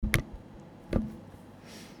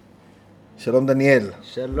שלום דניאל.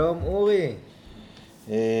 שלום אורי.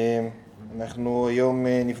 אנחנו היום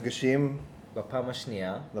נפגשים בפעם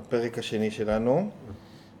השנייה. לפרק השני שלנו.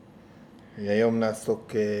 היום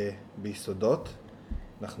נעסוק ביסודות.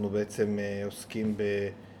 אנחנו בעצם עוסקים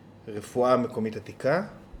ברפואה מקומית עתיקה.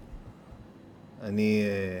 אני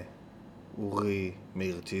אורי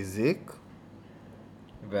מאיר צ'יזיק.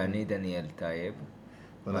 ואני דניאל טייב.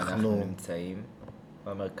 ואנחנו נמצאים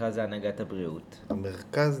במרכז להנהגת הבריאות.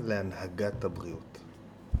 המרכז להנהגת הבריאות.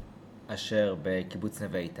 אשר בקיבוץ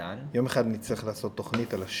נווה איתן. יום אחד נצטרך לעשות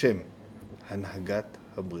תוכנית על השם, הנהגת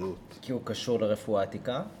הבריאות. כי הוא קשור לרפואה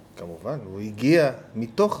עתיקה. כמובן, הוא הגיע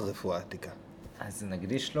מתוך רפואה עתיקה. אז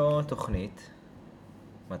נקדיש לו תוכנית,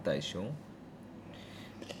 מתישהו.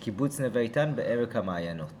 קיבוץ נווה איתן בעמק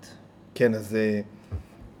המעיינות. כן, אז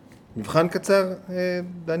מבחן קצר,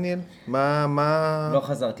 דניאל? מה... לא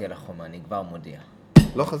חזרתי על החומר, אני כבר מודיע.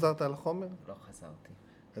 לא חזרת על החומר? לא חזרתי.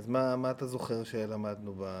 אז מה אתה זוכר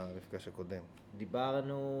שלמדנו במפגש הקודם?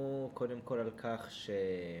 דיברנו קודם כל על כך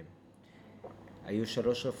שהיו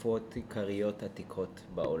 3 רפואות עיקריות עתיקות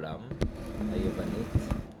בעולם, היוונית,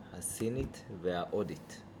 הסינית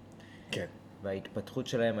וההודית. כן. וההתפתחות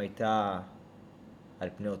שלהם הייתה על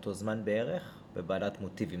פני אותו זמן בערך, בבעלת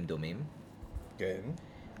מוטיבים דומים. כן.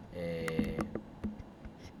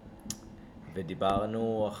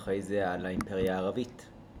 ודיברנו אחרי זה על האימפריה הערבית,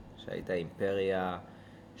 שהייתה אימפריה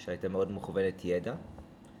שהייתה מאוד מכוונת ידע,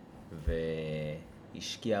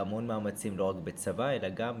 והשקיעה המון מאמצים לא רק בצבא, אלא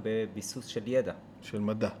גם בביסוס של ידע. של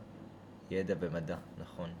מדע. ידע ומדע,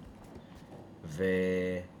 נכון.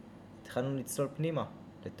 והתחלנו לצלול פנימה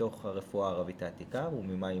לתוך הרפואה הערבית העתיקה,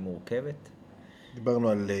 וממה היא מורכבת. דיברנו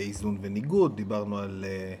על איזון וניגוד, דיברנו על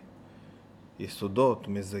יסודות,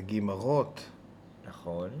 מזגים, מרות.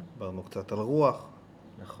 נכון. דיברנו קצת על רוח.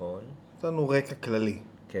 נכון. נתנו רקע כללי.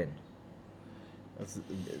 כן. אז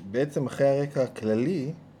בעצם אחרי הרקע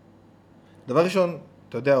הכללי, דבר ראשון,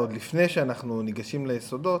 אתה יודע, עוד לפני שאנחנו ניגשים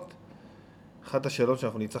ליסודות, אחת השאלות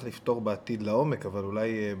שאנחנו נצטרך לפתור בעתיד לעומק, אבל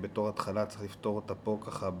אולי בתור התחלה צריך לפתור אותה פה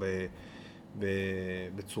ככה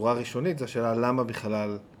בצורה ראשונית, זו השאלה למה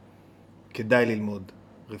בכלל כדאי ללמוד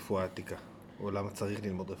רפואה עתיקה, או למה צריך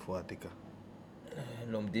ללמוד רפואה עתיקה.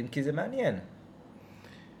 לומדים כי זה מעניין.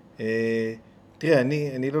 תראה,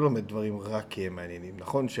 אני לא לומד דברים רק מעניינים.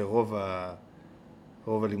 נכון שרוב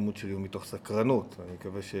הלימוד שלי הוא מתוך סקרנות. אני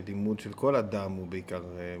מקווה שלימוד של כל אדם הוא בעיקר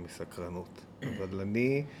מסקרנות. אבל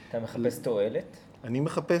אתה מחפש תועלת?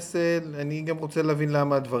 אני גם רוצה להבין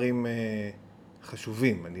למה הדברים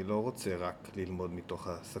חשובים. אני לא רוצה רק ללמוד מתוך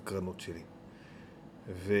הסקרנות שלי.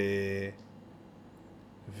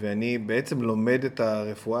 ואני בעצם לומד את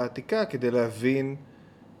הרפואה העתיקה כדי להבין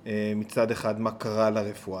מצד אחד מה קרה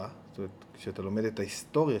לרפואה. זאת אומרת, כשאתה לומד את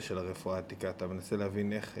ההיסטוריה של הרפואה העתיקה, אתה מנסה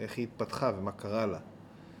להבין איך היא התפתחה ומה קרה לה.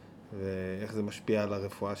 ואיך זה משפיע על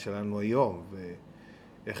הרפואה שלנו היום,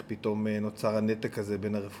 ואיך פתאום נוצר הנתק הזה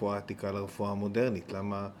בין הרפואה העתיקה לרפואה המודרנית.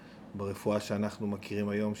 למה ברפואה שאנחנו מכירים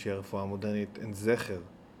היום, שהיא הרפואה המודרנית, אין זכר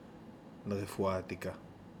לרפואה העתיקה.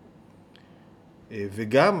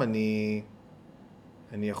 וגם אני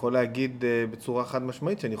יכול להגיד בצורה חד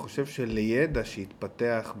משמעית שאני חושב שלידע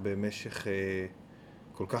שהתפתח במשך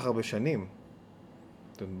כל כך הרבה שנים,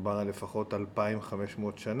 מדובר על לפחות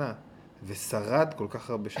 2,500 שנה, ושרד כל כך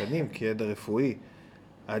הרבה שנים כידע רפואי,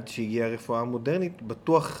 עד שהגיעה הרפואה המודרנית,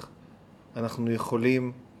 בטוח אנחנו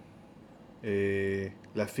יכולים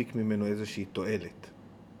להפיק ממנו איזושהי תועלת.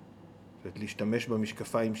 זאת אומרת, להשתמש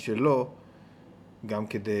במשקפיים שלו גם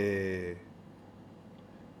כדי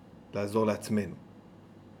לעזור לעצמנו.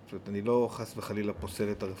 זאת אומרת, אני לא חס וחלילה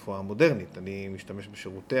פוסל את הרפואה המודרנית, אני משתמש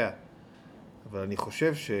בשירותיה, אבל אני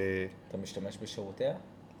חושב אתה משתמש בשירותיה?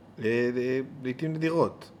 לעתים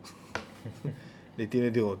נדירות. לעתים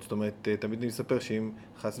נדירות. זאת אומרת, תמיד אני מספר שאם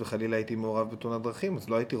חס וחלילה הייתי מעורב בתאונת דרכים, אז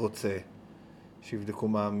לא הייתי רוצה שיבדקו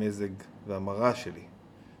מה המזג והמרה שלי.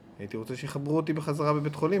 הייתי רוצה שיחברו אותי בחזרה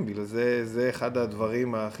בבית חולים, בגלל זה אחד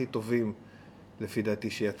הדברים הכי טובים לפי דעתי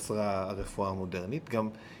שיצרה הרפואה המודרנית. גם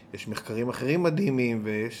יש מחקרים אחרים מדהימים,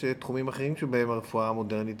 ויש תחומים אחרים שבהם הרפואה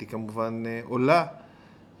המודרנית היא כמובן עולה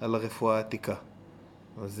על הרפואה העתיקה.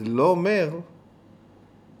 אבל זה לא אומר,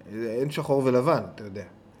 אין שחור ולבן, אתה יודע.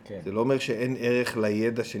 כן. זה לא אומר שאין ערך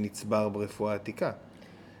לידע שנצבר ברפואה העתיקה.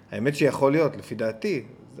 האמת שיכול להיות, לפי דעתי,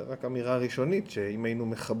 זה רק אמירה ראשונית, שאם היינו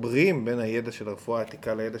מחברים בין הידע של הרפואה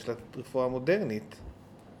העתיקה לידע של הרפואה המודרנית,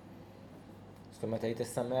 זאת אומרת, היית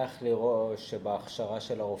שמח לראות שבהכשרה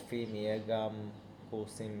של הרופאים יהיה גם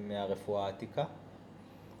קורסים מהרפואה העתיקה?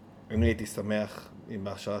 אני הייתי שמח אם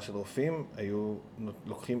בהכשרה של רופאים היו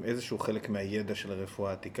לוקחים איזשהו חלק מהידע של הרפואה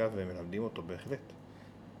העתיקה ומלמדים אותו בהחלט.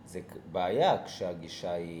 זה בעיה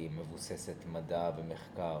כשהגישה היא מבוססת מדע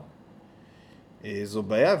ומחקר. זו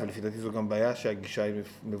בעיה, ולפי דעתי זו גם בעיה שהגישה היא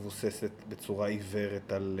מבוססת בצורה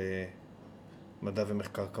עיוורת על מדע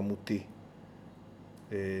ומחקר כמותי.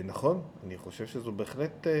 נכון? אני חושב שזו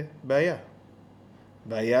בהחלט בעיה.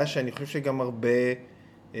 בעיה שאני חושב שגם הרבה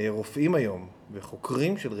רופאים היום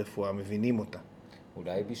וחוקרים של רפואה מבינים אותה.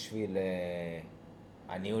 אולי בשביל...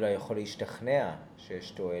 אני אולי יכול להשתכנע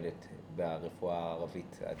שיש תועלת ברפואה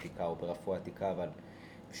הערבית העתיקה או ברפואה עתיקה, אבל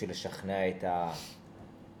בשביל לשכנע את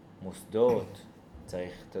המוסדות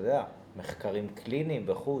צריך, אתה יודע, מחקרים קליניים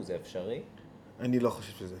וכו', זה אפשרי? אני לא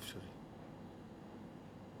חושב שזה אפשרי.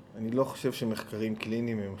 אני לא חושב שמחקרים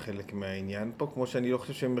קליניים הם חלק מהעניין פה, כמו שאני לא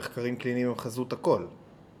חושב שמחקרים קליניים הם חזות הכל.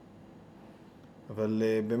 אבל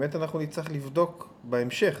באמת אנחנו נצטרך לבדוק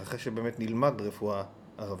בהמשך, אחרי שבאמת נלמד רפואה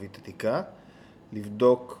ערבית עתיקה,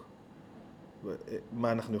 לבדוק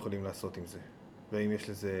מה אנחנו יכולים לעשות עם זה, והאם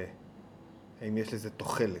יש לזה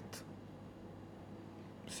תוחלת.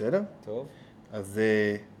 בסדר? טוב. אז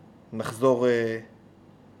נחזור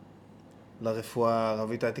לרפואה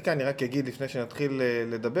הערבית העתיקה. אני רק אגיד לפני שנתחיל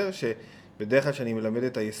לדבר, שבדרך כלל שאני מלמד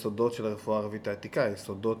את היסודות של הרפואה הערבית העתיקה,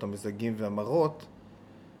 היסודות, המזגים והמרות,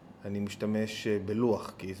 אני משתמש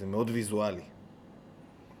בלוח, כי זה מאוד ויזואלי.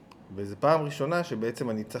 וזו פעם ראשונה שבעצם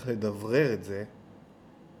אני צריך לדברר את זה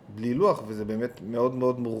בלי לוח, וזה באמת מאוד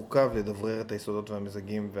מאוד מורכב לדברר את היסודות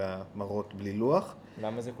והמזגים והמרות בלי לוח.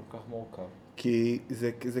 למה זה כל כך מורכב? כי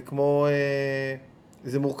זה כמו...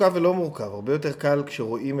 זה מורכב ולא מורכב. הרבה יותר קל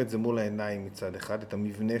כשרואים את זה מול העיניים מצד אחד, את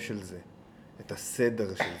המבנה של זה, את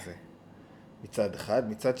הסדר של זה מצד אחד.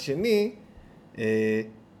 מצד שני,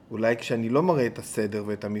 אולי כשאני לא מראה את הסדר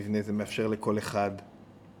ואת המבנה, זה מאפשר לכל אחד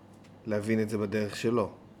להבין את זה בדרך שלו.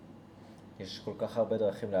 יש כל כך הרבה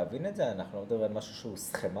דרכים להבין את זה? אנחנו לא מדברים על משהו שהוא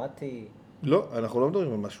סכמטי? לא, אנחנו לא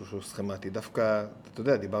מדברים על משהו שהוא סכמטי. דווקא, אתה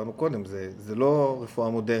יודע, דיברנו קודם, זה לא רפואה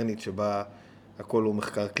מודרנית שבה הכל הוא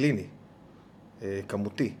מחקר קליני,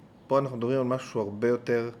 כמותי. פה אנחנו מדברים על משהו שהוא הרבה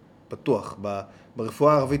יותר פתוח.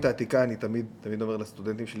 ברפואה הערבית העתיקה, אני תמיד אומר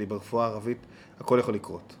לסטודנטים שלי, ברפואה הערבית הכל יכול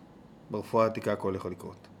לקרות. ברפואה העתיקה הכל יכול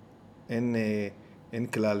לקרות. אין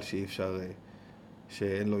כלל שאי אפשר,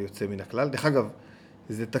 שאין לו יוצא מן הכלל. דרך אגב,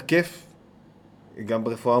 זה תקף גם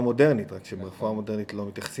ברפואה המודרנית, רק שברפואה המודרנית לא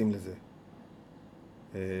מתייחסים לזה.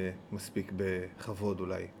 מספיק בכבוד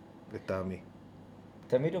אולי, לטעמי.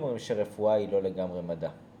 תמיד אומרים שרפואה היא לא לגמרי מדע.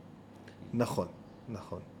 נכון,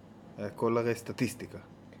 נכון. הכל הרי סטטיסטיקה.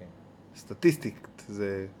 כן. סטטיסטיקת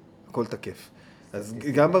זה הכל תקף. אז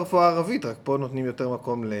גם ברפואה הערבית, רק פה נותנים יותר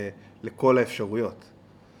מקום לכל האפשרויות.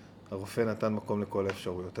 הרופא נתן מקום לכל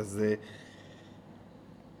האפשרויות.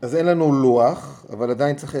 אז אין לנו לוח, אבל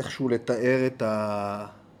עדיין צריך איכשהו לתאר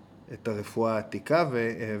את הרפואה העתיקה,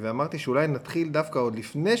 ואמרתי שאולי נתחיל דווקא עוד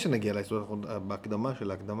לפני שנגיע ליסודות, בהקדמה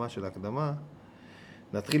של ההקדמה של ההקדמה,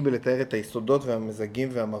 נתחיל בלתאר את היסודות והמזגים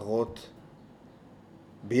והמרות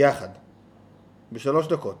ביחד, ב3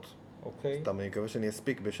 דקות. אוקיי. סתם, אני מקווה שאני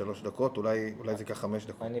אספיק ב3 דקות, אולי זה ייקח 5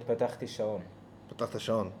 דקות. אני פתחתי שעון. פתחת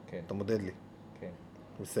שעון? כן. אתה מודד לי? כן.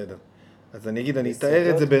 בסדר. אז אני אגיד, אני אתאר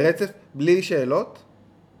את זה ברצף, בלי שאלות,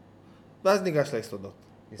 ואז ניגש ליסודות.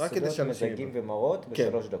 יסודות, מזגים ומרות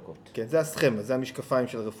ב3 דקות. כן, זה הסכמה, זה המשקפיים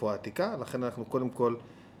של רפואה עתיקה, לכן אנחנו קודם כל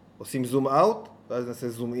עושים זום אאוט, ואז נעשה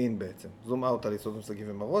זום אין בעצם. זום אאוט על יסודות, מזגים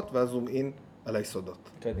ומרות, ואז זום אין על היסודות.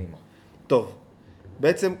 קדימה. טוב,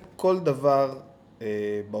 בעצם כל דבר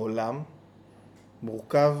בעולם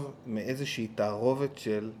מורכב מאיזושהי תערובת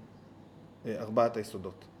של 4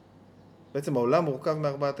 היסודות. בעצם העולם מורכב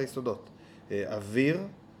מ4 היסודות. אוויר,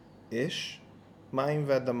 אש, מים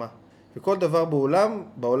ואדמה. וכל דבר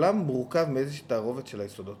בעולם מורכב מאיזושהי תערובת של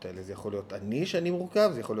היסודות האלה. זה יכול להיות שאני מורכב,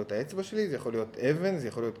 זה יכול להיות האצבע שלי, זה יכול להיות אבן, זה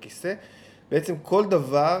יכול להיות כיסא. בעצם כל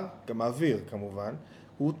דבר, גם האוויר כמובן,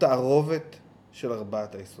 הוא תערובת של 4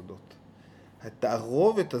 היסודות.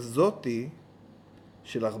 התערובת הזאת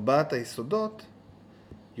של 4 היסודות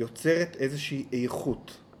יוצרת איזושהי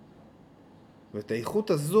איכות. ואת האיכות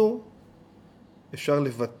הזו אפשר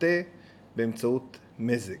לבטא באמצעות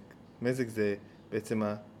מזג. מזג זה בעצם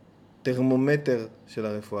הטרמומטר של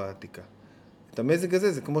הרפואה העתיקה. את המזג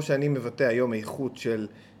הזה זה כמו שאני מבטא היום איכות של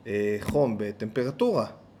חום בטמפרטורה.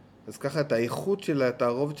 אז ככה את האיכות של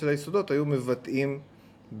התערובת של היסודות היו מבטאים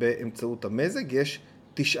באמצעות המזג. יש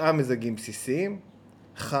 9 מזגים בסיסיים,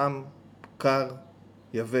 חם, קר,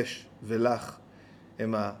 יבש ולח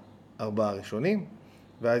הם 4 הראשונים,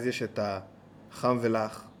 ואז יש את החם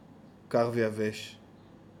ולח, קר ויבש,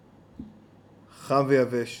 חם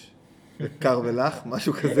ויבש, קר ולח,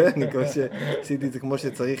 משהו כזה, אני מקווה שעשיתי את זה כמו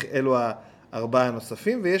שצריך, אלו 4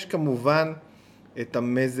 הנוספים, ויש כמובן את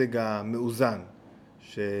המזג המאוזן,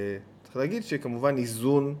 שצריך להגיד שכמובן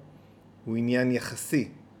איזון הוא עניין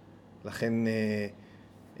יחסי, לכן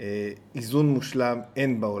איזון מושלם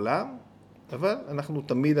אין בעולם, אבל אנחנו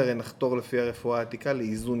תמיד הרי נחתור לפי הרפואה העתיקה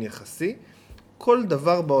לאיזון יחסי. כל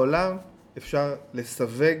דבר בעולם אפשר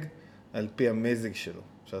לסווג על פי המזג שלו.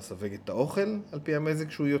 אפשר לסווג את האוכל על פי המזג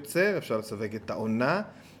שהוא יוצר, אפשר לסווג את העונה,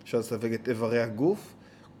 אפשר לסווג את איברי הגוף.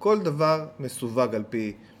 כל דבר מסווג על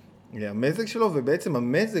פי המזג שלו, ובעצם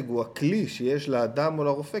המזג הוא הכלי שיש לאדם או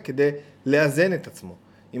לרופא כדי לאזן את עצמו.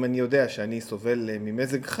 אם אני יודע שאני סובל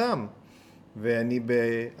ממזג חם, ואני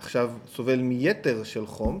עכשיו סובל מיתר של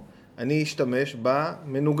חום, אני אשתמש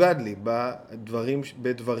במנוגד לי,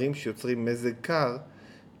 בדברים שיוצרים מזג קר,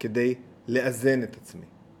 כדי לאזן את עצמי.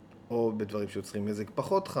 או בדברים שיוצרים מזג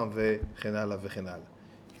פחות חם, וכן הלאה וכן הלאה.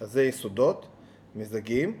 אז זה יסודות,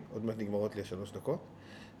 מזגים, עוד מעט נגמרות לי 3 דקות,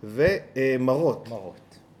 ומרות.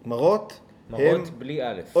 מרות הם בלי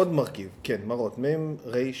א'. עוד מרכיב, כן, מרות, מם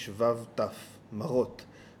ריש וו תף, מרות.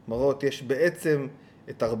 מרות, יש בעצם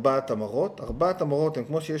את 4 המרות. 4 המרות הם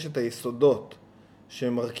כמו שיש את היסודות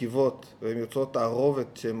שהן מרכיבות, והן יוצרות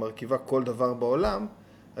תערובת שהן מרכיבה כל דבר בעולם,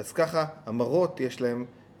 אז ככה המרות יש להם,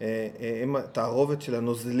 הם תערובת של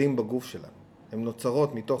הנוזלים בגוף שלנו. הן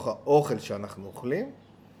נוצרות מתוך האוכל שאנחנו אוכלים,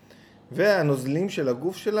 והנוזלים של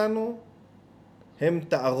הגוף שלנו הם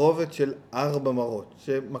תערובת של 4 מרות,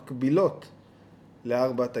 שמקבילות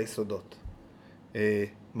ל4 היסודות.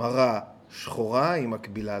 מרה שחורה היא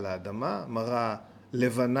מקבילה לאדמה, מרה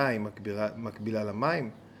לבנה היא מקבילה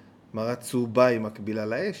למים, מרה צהובה היא מקבילה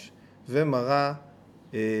לאש, ומרה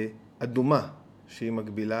אדומה שהיא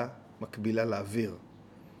מקבילה לאוויר.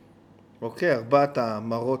 אוקיי, 4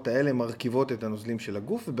 המרות האלה מרכיבות את הנוזלים של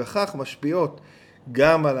הגוף, ובכך משפיעות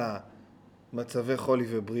גם על מצבי חולי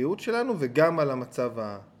ובריאות שלנו, וגם על המצב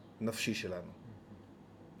הנפשי שלנו.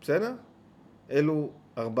 בסדר? אלו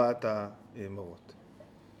 4 המרות.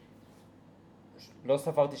 לא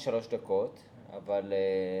ספרתי 3 דקות, אבל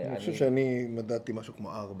אני חושב שאני מדדתי משהו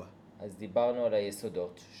כמו 4. אז דיברנו על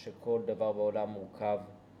היסודות, שכל דבר בעולם מורכב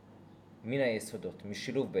מן היסודות,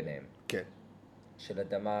 משילוב ביניהם. כן. של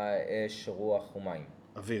אדמה, אש, רוח ומים.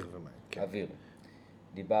 אוויר ומים, כן. אוויר.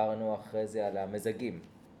 דיברנו אחרי זה על המזגים,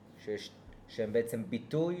 שהם בעצם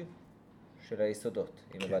ביטוי של היסודות,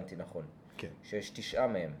 אם הבנתי נכון. כן. שיש 9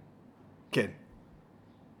 מהם. כן.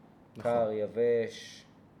 קר, יבש,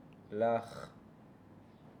 לח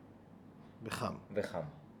וחם.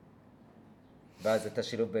 ואז את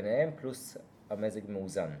השילוב ביניהם פלוס המזג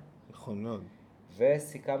מאוזן. נכון מאוד.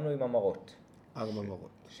 וסיכמנו עם המרות. 4 מרות.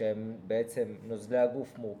 שהם בעצם נוזלי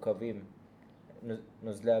הגוף מורכבים.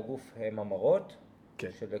 נוזלי הגוף הם המרות. כן.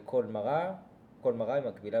 שלכל מרה, כל מרה היא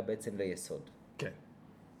מקבילה בעצם ליסוד. כן.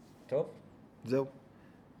 טוב? זהו.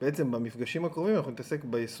 בעצם במפגשים הקרובים אנחנו נתעסק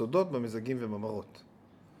ביסודות, במזגים ובמרות.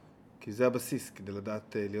 כי זה הבסיס כדי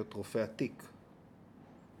לדעת להיות רופא עתיק.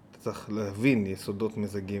 אתה צריך להבין יסודות,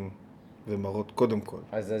 מזגים ומרות קודם כל.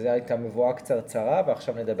 אז זו הייתה מבואה קצרצרה,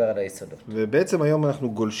 ועכשיו נדבר על היסודות. ובעצם היום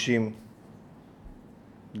אנחנו גולשים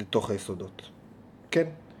לתוך היסודות. כן.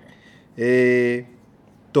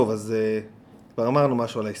 טוב, אז כבר אמרנו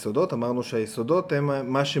משהו על היסודות. אמרנו שהיסודות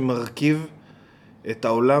הם מה שמרכיב את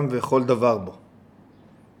העולם וכל דבר בו.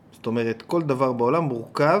 זאת אומרת, כל דבר בעולם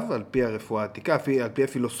מורכב על פי הרפואה העתיקה, על פי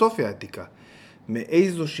הפילוסופיה העתיקה,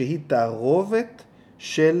 מאיזו שהיא תערובת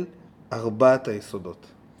של 4 היסודות.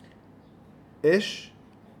 אש,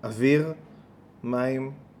 אוויר,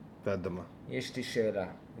 מים ואדמה. יש לי שאלה,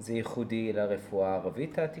 זה ייחודי לרפואה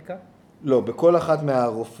הערבית העתיקה? לא, בכל אחת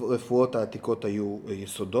מהרפואות העתיקות היו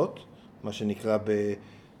יסודות, מה שנקרא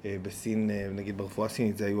בסין, נגיד ברפואה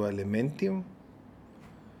הסינית זה היו אלמנטים.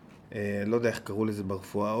 לא יודע איך קראו לזה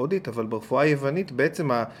ברפואה ההודית, אבל ברפואה היוונית בעצם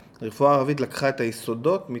הרפואה הערבית לקחה את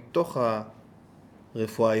היסודות מתוך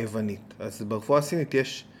הרפואה היוונית. אז ברפואה הסינית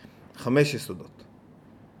יש 5 יסודות.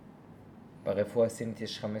 ברפואה הסינית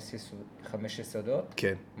יש 5 יסודות?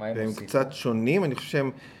 כן. מה הם והם הוסיפו? קצת שונים, אני חושב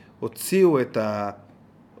שהם הוציאו את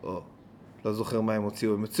לא זוכר מה הם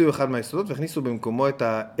הוציאו. הם הוציאו אחד מהיסודות והכניסו במקומו את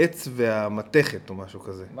העץ והמתכת או משהו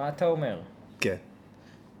כזה. מה אתה אומר? כן.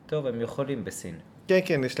 טוב, הם יכולים בסין. כן,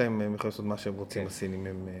 כן, יש להם, הם יכולים לעשות מה שהם רוצים בסינים,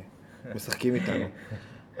 הם משחקים איתנו.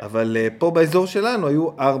 אבל פה באזור שלנו היו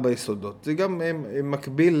 4 יסודות. זה גם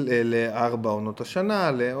מקביל ל4 עונות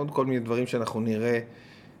השנה, לעוד כל מיני דברים שאנחנו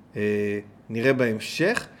נראה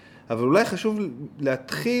בהמשך. אבל אולי חשוב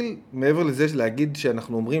להתחיל, מעבר לזה להגיד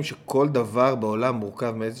שאנחנו אומרים שכל דבר בעולם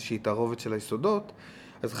מורכב מאיזושהי תערובת של היסודות,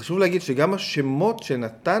 אז חשוב להגיד שגם השמות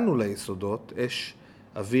שנתנו ליסודות, אש,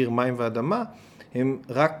 אוויר, מים ואדמה, הם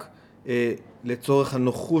רק לצורך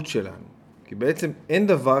הנוחות שלנו. כי בעצם אין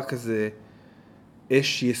דבר כזה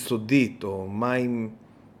אש יסודית או מים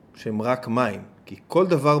שהם רק מים. כי כל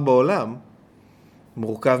דבר בעולם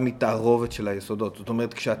מורכב מתערובת של היסודות. זאת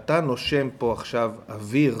אומרת, כשאתה נושם פה עכשיו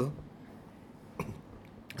אוויר,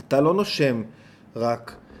 אתה לא נושם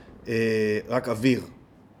רק אוויר.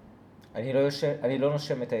 אני לא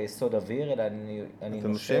נושם את היסוד אוויר, אלא אני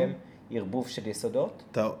נושם ערבוב של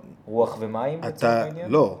יסודות? רוח ומים בצורך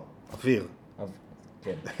העניין? לא, אוויר.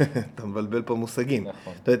 כן. אתה מבלבל פה מושגים.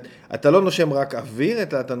 נכון. זאת אומרת, אתה לא נושם רק אוויר,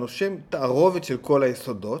 אתה נושם תערובת של כל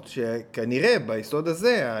היסודות, שכנראה ביסוד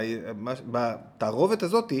הזה, בתערובת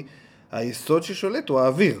הזאת, היסוד ששולט הוא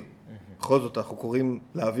האוויר. בכל זאת, אנחנו קוראים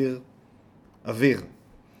לאוויר אוויר.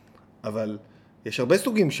 אבל יש הרבה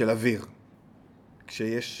סוגים של אוויר.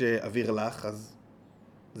 כשיש אוויר לח, אז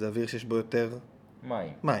זה אוויר שיש בו יותר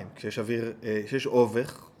מים. כשיש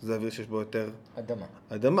אובך, זה אוויר שיש בו יותר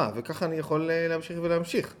אדמה. וככה אני יכול להמשיך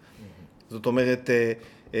ולהמשיך. זאת אומרת,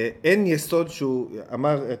 אין יסוד שהוא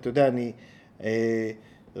אמר, אתה יודע,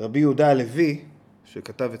 רבי יהודה הלוי,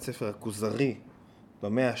 שכתב את ספר הכוזרי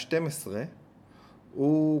במאה ה-12,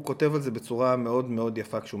 הוא כותב על זה בצורה מאוד מאוד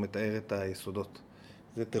יפה כשהוא מתאר את היסודות.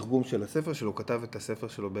 זה תרגום של הספר שלו, הוא כתב את הספר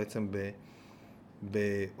שלו בעצם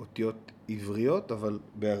באותיות עבריות, אבל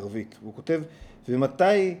בערבית. הוא כותב,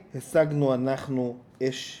 ומתי השגנו אנחנו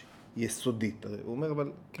אש יסודית? הוא אומר,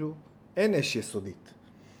 אבל כאילו, אין אש יסודית.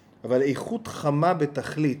 אבל איכות חמה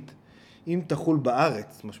בתכלית, אם תחול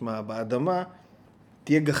בארץ, משמע באדמה,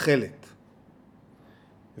 תהיה גחלת.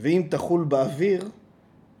 ואם תחול באוויר,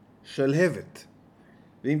 שלהבת.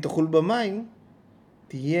 ואם תחול במים,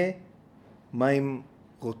 תהיה מים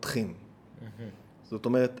רותחים. זאת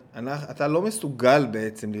אומרת, אתה לא מסוגל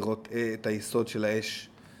בעצם לראות את היסוד של האש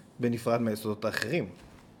בנפרד מהיסודות האחרים.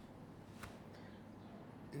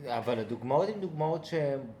 אבל הדוגמאות הן דוגמאות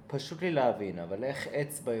שפשוט לי להבין, אבל איך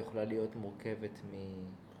אצבע יכולה להיות מורכבת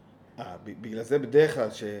בגלל זה בדרך כלל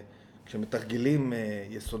כשמתרגלים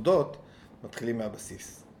יסודות, מתחילים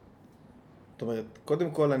מהבסיס. זאת אומרת,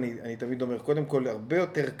 קודם כל, אני תמיד אומר, קודם כל, הרבה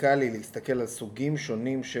יותר קל לי להסתכל על סוגים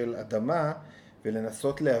שונים של אדמה,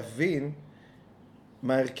 ולנסות להבין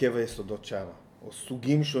מה הרכב היסודות שם, או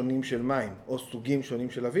סוגים שונים של מים, או סוגים שונים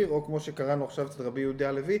של אוויר, או כמו שקראנו עכשיו אצל רבי יהודה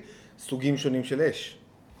הלוי, סוגים שונים של אש.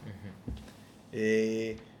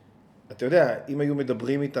 אתה יודע, אם היו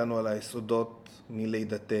מדברים איתנו על היסודות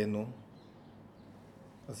מלידתנו,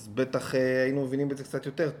 אז בטח היינו מבינים בזה קצת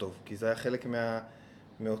יותר טוב, כי זה היה חלק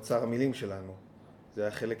מאוצר המילים שלנו, זה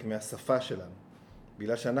היה חלק מהשפה שלנו.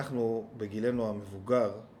 בגלל שאנחנו בגילנו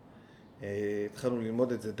המבוגר, התחלנו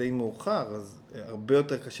ללמוד את זה די מאוחר, אז הרבה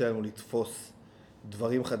יותר קשה לנו לתפוס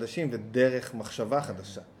דברים חדשים ודרך מחשבה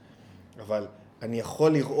חדשה. אבל אני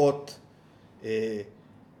יכול לראות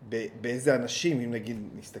באיזה אנשים, אם נגיד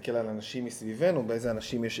נסתכל על אנשים מסביבנו, באיזה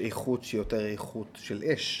אנשים יש איכות שהיא יותר איכות של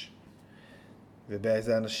אש,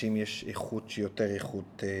 ובאיזה אנשים יש איכות שהיא יותר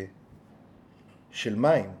איכות של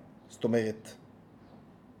מים. זאת אומרת,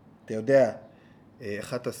 אתה יודע,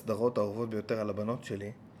 אחת הסדרות האהובות ביותר על הבנות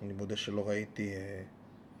שלי, אני מודה שלא ראיתי...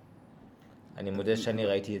 אני מודה שאני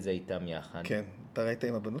ראיתי את זה איתם יחד. כן, אתה ראית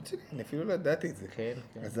עם הבנות שלי? אני אפילו לא ידעתי את זה. כן,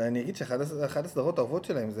 כן. אז אני אגיד שאחת הסדרות האהובות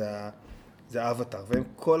שלהם זה האבטר, והם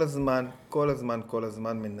כל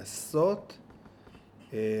הזמן מנסות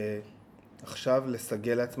עכשיו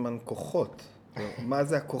לסגל לעצמן כוחות. מה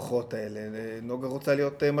זה הכוחות האלה? נוגה רוצה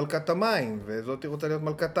להיות מלכת המים, וזאת היא רוצה להיות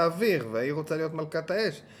מלכת האוויר, והיא רוצה להיות מלכת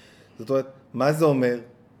האש. זאת אומרת, מה זה אומר?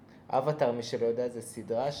 אבטר, מי שלא יודע, זה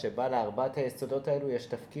סדרה שבה לארבעת היסודות האלו יש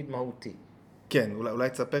תפקיד מהותי. כן, אולי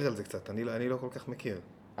תספר על זה קצת, אני לא כל כך מכיר.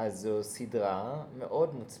 אז זו סדרה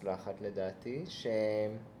מאוד מוצלחת לדעתי,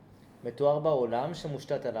 שמתואר בעולם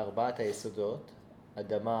שמושתת על ארבעת היסודות,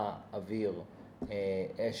 אדמה, אוויר,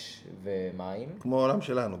 אש ומים. כמו העולם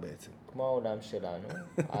שלנו בעצם. כמו העולם שלנו,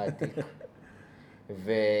 העתיק.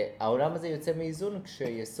 והעולם הזה יוצא מאיזון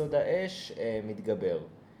כשיסוד האש מתגבר.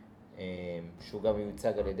 שהוא גם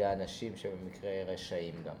מיוצג על ידי אנשים שבמקרה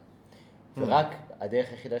רשעים גם. ורק הדרך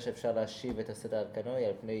היחידה שאפשר להשיב את הסדר על כנו היא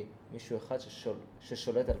על פני מישהו אחד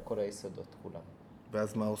ששולט על כל היסודות כולם.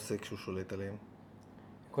 ואז מה עושה כשהוא שולט עליהם?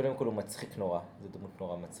 קודם כל הוא מצחיק נורא, זו דמות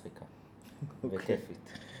נורא מצחיקה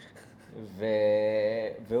וכיפית.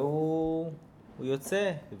 והוא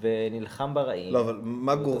יוצא ונלחם ברעים. לא, אבל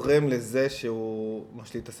מה גורם לזה שהוא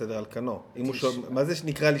משליט את הסדר על כנו? מה זה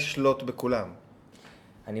שנקרא לשלוט בכולם?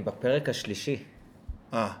 אני בפרק השלישי.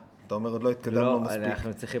 אתה אומר עוד לא התקדמנו מספיק. לא,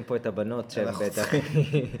 אנחנו צריכים פה את הבנות שהן בטח.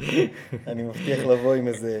 אני מבטיח לבוא עם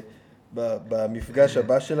איזה, במפגש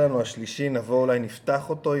הבא שלנו, השלישי, נבוא אולי נפתח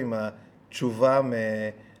אותו עם התשובה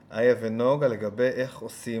מאיה ונוגה לגבי איך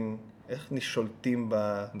שולטים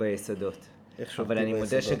ביסודות. אבל אני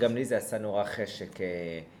מודה שגם לי זה עשה נורא חשק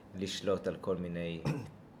לשלוט על כל מיני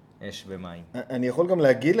אש ומים. אני יכול גם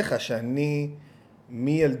להגיד לך שאני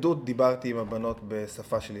מילדות דיברתי עם הבנות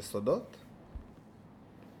בשפה של יסודות.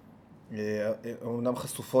 אומנם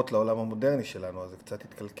חשופות לעולם המודרני שלנו, אז זה קצת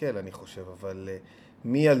התקלקל, אני חושב, אבל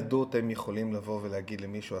מילדות הם יכולים לבוא ולהגיד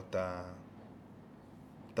למישהו,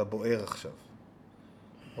 אתה בוער עכשיו.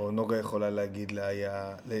 או נוגה יכולה להגיד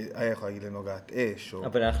איה יכולה להגיד לנוגה, את אש.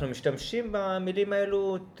 אבל אנחנו משתמשים במילים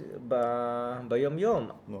האלו ביום יום.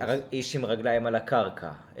 איש עם רגליים על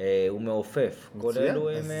הקרקע, הוא מעופף. כל אלו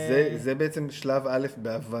הם... זה בעצם שלב א'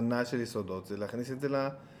 בהבנה של יסודות, זה להכניס את זה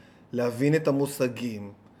להבין את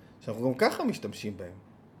המושגים, שאנחנו גם ככה משתמשים בהם.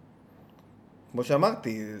 כמו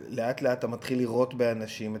שאמרתי, לאט לאט אתה מתחיל לראות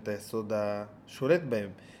באנשים את היסוד השולט בהם.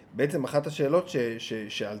 בעצם אחת השאלות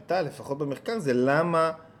שעלתה, לפחות במחקר, זה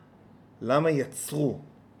למה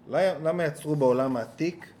יצרו בעולם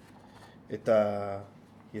העתיק את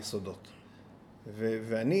היסודות.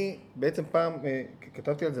 ואני בעצם פעם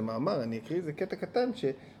כתבתי על זה מאמר, אני אקריא איזה קטע קטן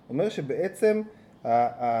שאומר שבעצם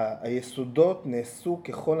היסודות נעשו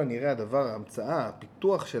ככל הנראה הדבר, ההמצאה,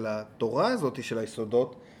 הפיתוח של התורה הזאת של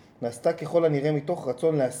היסודות, נעשתה ככל הנראה מתוך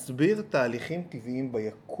רצון להסביר תהליכים טבעיים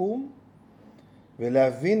ביקום,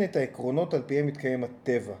 ולהבין את העקרונות על פיהם מתקיים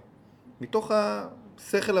הטבע. מתוך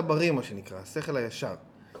השכל הבריא, מה שנקרא, השכל הישר.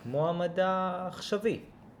 כמו המדע העכשווי,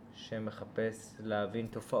 שמחפש להבין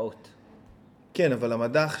תופעות. כן, אבל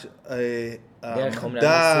המדע... דרך אומנם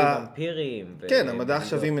ניסויים אמפיריים. כן, המדע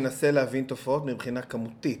העכשווי מנסה להבין תופעות מבחינה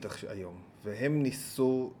כמותית היום. והם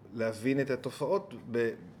ניסו להבין את התופעות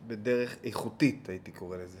בדרך איכותית, הייתי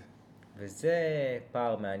קורא לזה. וזה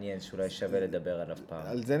פער מעניין שאולי שווה לדבר עליו פעם.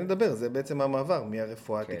 על זה נדבר, זה בעצם המעבר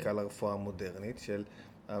מהרפואה העתיקה לרפואה המודרנית, של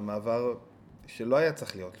המעבר שלא היה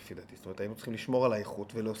צריך להיות לפי דעתי. זאת אומרת, היינו צריכים לשמור על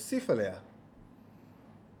האיכות ולהוסיף עליה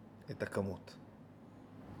את הכמות.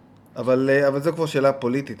 אבל זו כבר שאלה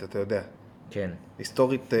פוליטית, אתה יודע. כן.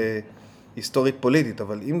 היסטורית פוליטית,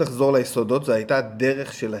 אבל אם נחזור ליסודות, זו הייתה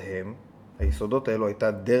הדרך שלהם, היסודות האלו הייתה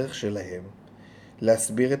הדרך שלהם,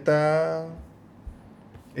 להסביר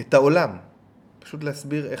את העולם. פשוט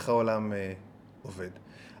להסביר איך העולם עובד.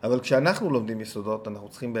 אבל כשאנחנו לומדים יסודות, אנחנו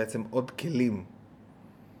צריכים בעצם עוד כלים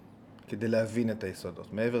כדי להבין את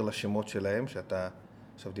היסודות. מעבר לשמות שלהם,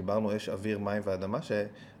 עכשיו דיברנו אש, אוויר, מים ואדמה,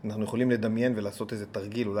 שאנחנו יכולים לדמיין ולעשות איזה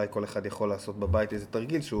תרגיל, אולי כל אחד יכול לעשות בבית איזה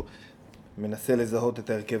תרגיל, שהוא מנסה לזהות את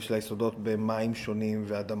ההרכב של היסודות במים שונים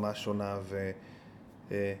ואדמה שונה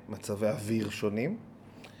ומצבי אוויר שונים.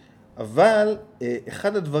 אבל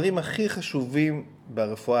אחד הדברים הכי חשובים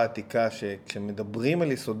ברפואה העתיקה, שכשמדברים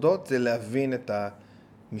על יסודות, זה להבין את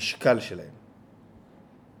המשקל שלהם.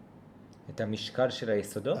 את המשקל של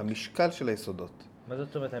היסודות? המשקל של היסודות. מה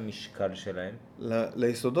זאת אומרת המשקל שלהם?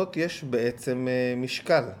 ליסודות יש בעצם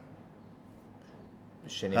משקל.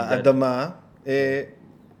 שנמדד? האדמה,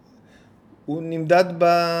 הוא נמדד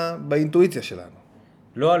באינטואיציה שלנו.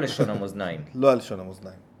 לא על לשון המאזניים. לא על לשון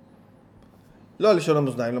המאזניים. לא על לשון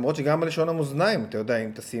המאזניים, למרות שגם על לשון המאזניים, אתה יודע,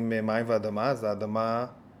 אם תשים מים ואדמה, אז האדמה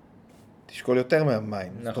תשקול יותר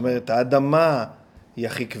מהמים. נכון. זאת אומרת, האדמה היא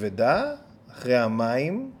הכי כבדה, אחרי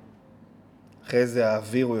המים, אחרי זה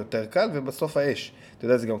האוויר הוא יותר קל, ובסוף האש. אתה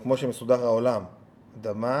יודע, זה גם כמו שמסודר העולם.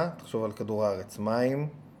 אדמה, תחשוב על כדור הארץ, מים,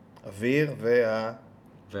 אוויר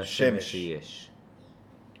והשמש שיש.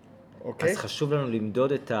 אוקיי? אז חשוב לנו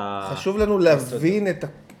למדוד את חשוב לנו להבין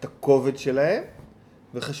את הכובד שלהם,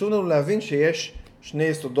 וחשוב לנו להבין שיש שני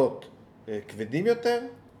יסודות כבדים יותר,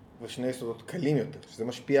 ושני יסודות קלים יותר, שזה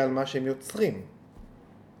משפיע על מה שהם יוצרים,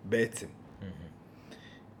 בעצם.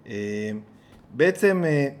 בעצם,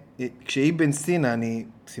 כשאבן סינה, אני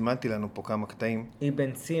סימנתי לנו פה כמה קטעים.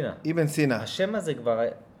 אבן סינה. אבן סינה. השם הזה כבר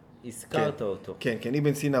הזכרת כן, אותו. כן, כן,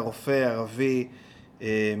 אבן סינה, רופא ערבי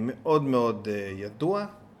מאוד מאוד ידוע,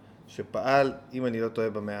 שפעל, אם אני לא טועה,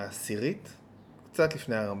 במאה העשירית, קצת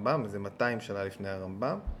לפני הרמב"ם, איזה 200 שנה לפני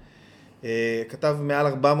הרמב"ם, כתב מעל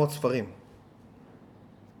 400 ספרים.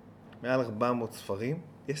 מעל 400 ספרים.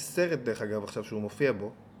 יש סרט, דרך אגב, עכשיו שהוא מופיע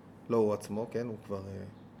בו, לא הוא עצמו, כן, הוא כבר...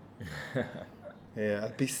 על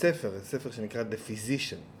פי ספר שנקרא The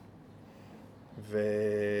Physician.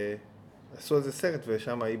 ועשו איזה סרט,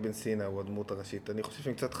 ושם אבן סינה הוא הדמות הראשית. אני חושב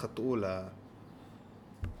שהם קצת חטאו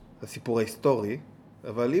לסיפור ההיסטורי,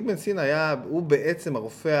 אבל אבן סינה הוא בעצם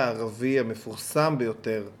הרופא הערבי המפורסם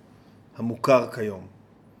ביותר, המוכר כיום.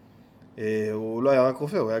 הוא לא היה רק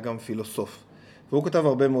רופא, הוא היה גם פילוסוף. והוא כתב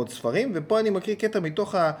הרבה מאוד ספרים, ופה אני מקריא קטע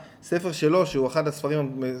מתוך הספר שלו, שהוא אחד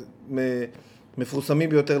הספרים המפורסמים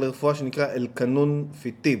ביותר לרפואה, שנקרא אל-קנון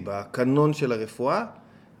פי טיב, הקנון של הרפואה.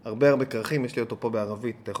 הרבה כרכים, יש לי אותו פה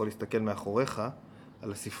בערבית, אתה יכול להסתכל מאחוריך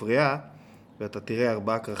על הספרייה, ואתה תראה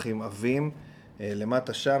 4 כרכים עבים.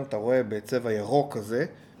 למטה שם אתה רואה בצבע ירוק כזה,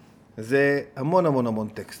 זה המון המון המון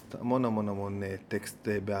טקסט, המון המון המון טקסט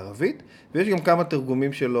בערבית, ויש גם כמה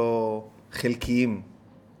תרגומים שלו חלקיים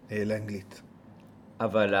לאנגלית.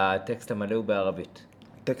 אבל הטקסט המלא הוא בערבית.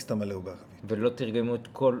 הטקסט המלא הוא בערבית. ולא תרגמו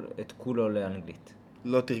את כולו לאנגלית.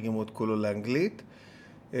 לא תרגמו את כולו לאנגלית.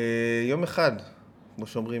 יום אחד, כמו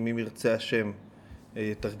שאומרים, אם ירצה השם,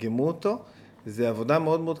 יתרגמו אותו. זה עבודה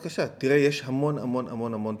מאוד מאוד קשה. תראה, יש המון המון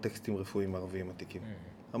המון המון טקסטים רפואיים ערביים עתיקים.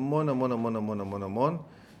 המון המון המון המון המון המון.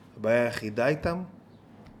 הבעיה היחידה איתם,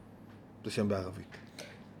 זה שם בערבית.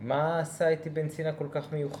 מה עשה איתי בן סינה כל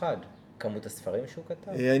כך מיוחד? כמות הספרים שהוא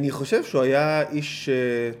כתב? אני חושב שהוא היה איש,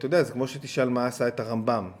 אתה יודע, זה כמו שתשאל מה עשה את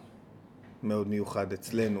הרמב"ם, מאוד מיוחד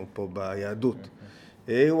אצלנו פה ביהדות.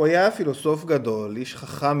 הוא היה פילוסוף גדול, איש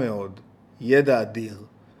חכם מאוד, ידע אדיר,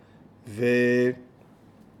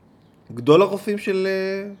 וגדול הרופאים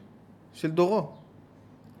של דורו.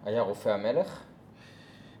 היה רופא המלך?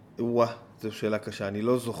 וואה, זו שאלה קשה, אני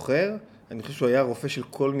לא זוכר, אני חושב שהוא היה רופא של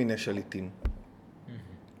כל מיני שליטים.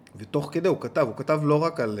 ותוך כדי הוא כתב לא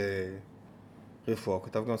רק על רפואה, הוא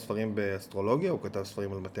כתב גם ספרים באסטרולוגיה, הוא כתב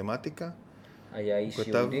ספרים על מתמטיקה. היה איש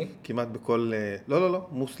יהודי? הוא כתב כמעט בכל, לא,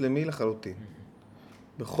 מוסלמי לחלוטין.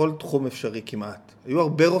 בכל תחום אפשרי כמעט. היו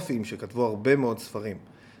הרבה רופאים שכתבו הרבה מאוד ספרים.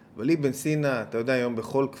 אבל אבן סינה, אתה יודע, היום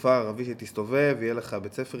בכל כפר ערבי שתסתובב, יהיה לך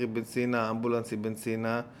בית ספר אבן סינה, אמבולנס אבן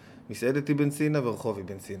סינה, מסעדת אבן סינה ורחוב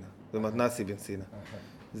אבן סינה, ומתנ"ס אבן סינה.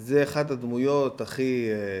 זה אחת הדמויות הכי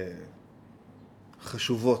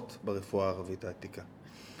חשובות ברפואה הערבית העתיקה.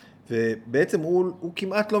 ובעצם הוא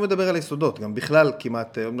כמעט לא מדבר על היסודות, גם בכלל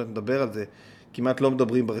כמעט, היום נדבר על זה, כמעט לא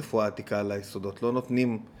מדברים ברפואה העתיקה על היסודות,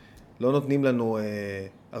 לא נותנים לנו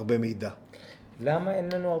הרבה מידע. למה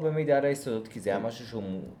אין לנו הרבה מידע על היסודות? כי זה היה משהו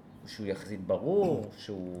שהוא יחסית ברור,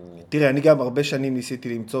 שהוא... תראה, אני גם הרבה שנים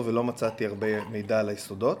ניסיתי למצוא ולא מצאתי הרבה מידע על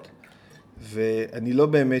היסודות, ואני לא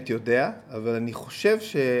באמת יודע, אבל אני חושב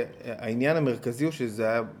שהעניין המרכזי הוא שזה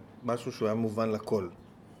היה משהו שהוא היה מובן לכל.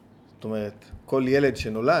 זאת אומרת, כל ילד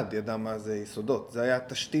שנולד ידע מה זה יסודות. זה היה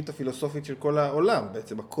התשתית הפילוסופית של כל העולם,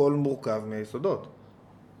 בעצם הכל מורכב מהיסודות.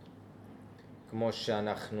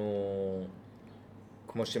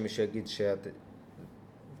 כמו שמישהו יגיד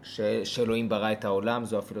שאלוהים ברא את העולם,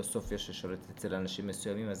 זו הפילוסופיה ששולטת אצל אנשים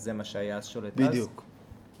מסוימים, אז זה מה שהיה שולט אז? בדיוק.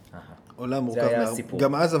 עולם מורכב, זה היה הסיפור.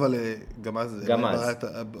 גם אז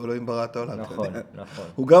אלוהים ברא את העולם. נכון.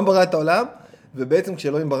 הוא גם ברא את העולם, ובעצם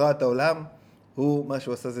כשאלוהים ברא את העולם, מה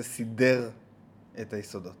שהוא עשה זה סידר את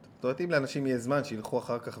היסודות. זאת אומרת, אם לאנשים יהיה זמן שילכו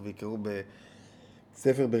אחר כך ויקראו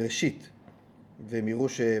בספר בראשית, והם יראו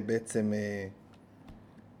שבעצם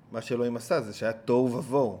מה שאלוהים עשה זה שהיה תוהו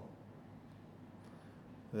ובוהו.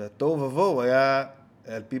 והתוהו ובוהו היה,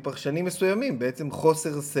 על פי פרשנים מסוימים, בעצם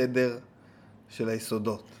חוסר סדר של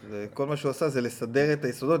היסודות. וכל מה שהוא עשה זה לסדר את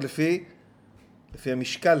היסודות לפי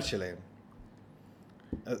המשקל שלהם.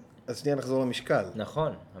 אז שנייה נחזור למשקל.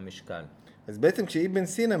 נכון, המשקל. אז בעצם כשאבן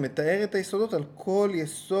סינה מתאר את היסודות, על כל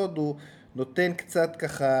יסוד הוא נותן קצת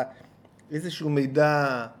ככה איזשהו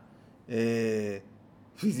מידע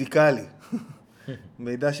פיזיקלי.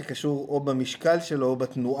 מידע שקשור או במשקל שלו או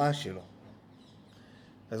בתנועה שלו.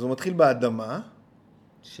 אז הוא מתחיל באדמה.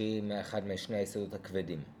 שהיא מאחד משני היסודות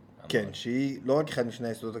הכבדים. כן, שהיא לא רק אחד משני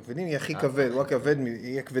היסודות הכבדים, היא הכי כבד,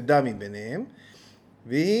 היא הכבדה מביניהם.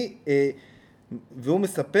 והוא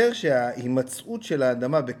מספר שההימצאות של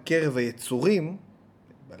האדמה בקרב היצורים,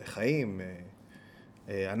 בעלי חיים,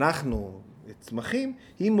 אנחנו, צמחים,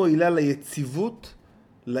 היא מועילה ליציבות,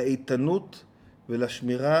 לאיתנות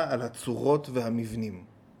ולשמירה על הצורות והמבנים.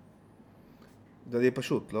 זה די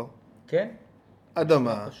פשוט, לא? כן.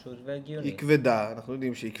 אדמה, פשוט והגיוני. היא כבדה, אנחנו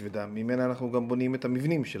יודעים שהיא כבדה, ממנה אנחנו גם בונים את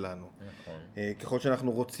המבנים שלנו. נכון. ככל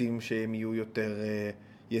שאנחנו רוצים שהם יהיו יותר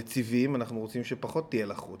יציבים, אנחנו רוצים שפחות תהיה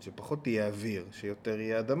לחות, שפחות תהיה אוויר, שיותר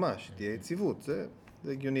יהיה אדמה, שתהיה יציבות.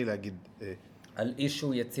 זה הגיוני להגיד. על איש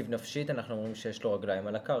שהוא יציב נפשית, אנחנו אומרים שיש לו רגליים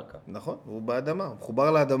על הקרקע. נכון, הוא באדמה, הוא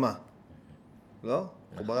מחובר לאדמה. לא?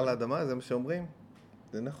 מחובר לאדמה, זה מה שאומרים?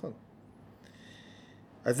 זה נכון.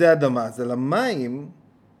 אז זה אדמה. אז על המים,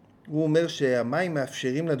 הוא אומר שהמים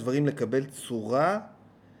מאפשרים לדברים לקבל צורה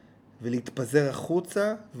ולהתפזר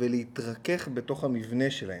החוצה ולהתרכך בתוך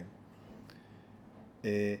המבנה שלהם.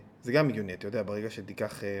 זה גם הגיוני, אתה יודע, ברגע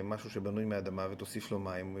שתיקח משהו שבנוי מהאדמה ותוסיף לו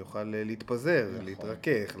מים, הוא יוכל להתפזר, נכון.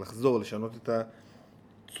 להתרכך, לחזור, לשנות את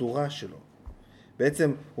הצורה שלו.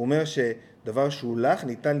 בעצם הוא אומר שדבר שהוא לח,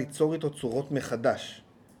 ניתן ליצור איתו צורות מחדש,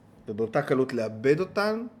 ובאותה קלות לאבד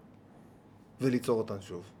אותן וליצור אותן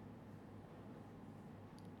שוב.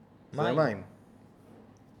 זה המים.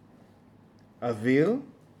 אוויר.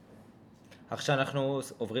 עכשיו אנחנו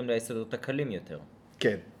עוברים ליסודות הקלים יותר.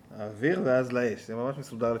 כן, האוויר ואז לאש. זה ממש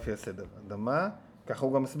מסודר לפי הסדר. אדמה, ככה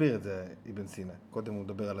הוא גם מסביר את זה, אבן סינה. קודם הוא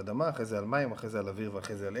מדבר על אדמה, אחרי זה על מים, אחרי זה על אוויר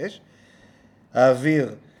ואחרי זה על אש.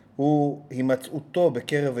 האוויר הוא הימצאותו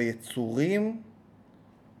בקרב היצורים,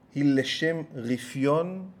 היא לשם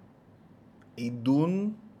רפיון,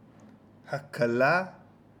 עידון, הקלה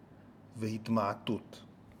והתמעטות.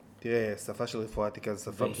 תראה, שפה של רפואה עתיקה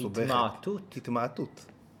זו שפה מסובכת. והתמעטות? התמעטות.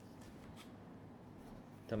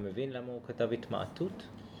 אתה מבין למה הוא כתב התמעטות?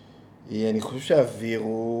 אני חושב שהאוויר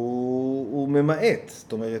הוא ממעט,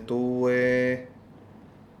 זאת אומרת,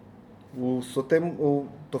 הוא סותם, הוא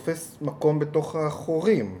תופס מקום בתוך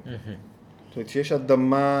החורים. זאת אומרת, שיש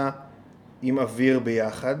אדמה עם אוויר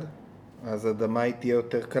ביחד, אז האדמה היא תהיה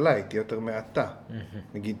יותר קלה, היא תהיה יותר מעטה.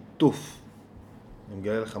 נגיד טוף. אני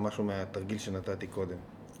מגלה לך משהו מהתרגיל שנתתי קודם.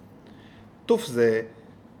 טוף זה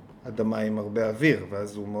אדמה עם הרבה אוויר,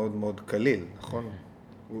 ואז הוא מאוד מאוד קליל, נכון?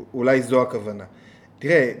 אולי זו הכוונה.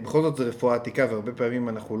 תראה, בכל זאת זה רפואה עתיקה, והרבה פעמים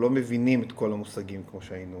אנחנו לא מבינים את כל המושגים כמו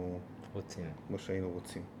שהיינו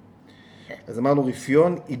רוצים. אז אמרנו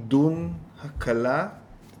רפיון, עידון, הקלה,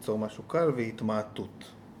 ליצור משהו קל,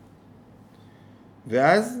 והתמעטות.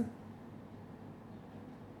 ואז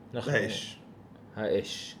האש.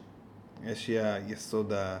 האש. האש היא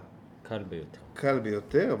היסוד קל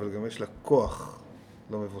ביותר, אבל גם יש לה כוח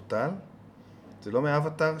לא מבוטל. זה לא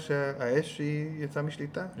מהאבטר שהאש היא יצאה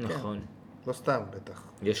משליטה? נכון. כן. לא סתם, בטח.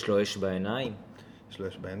 יש לו אש בעיניים? יש לו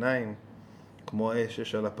אש בעיניים, כמו אש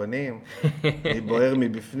יש על הפנים, היא בוער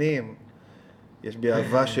מבפנים, יש בי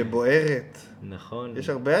אהבה שבוערת. נכון. יש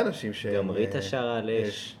הרבה אנשים שהם... גם ריטה שרה על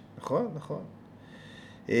אש. נכון, נכון.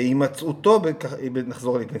 הימצאותו,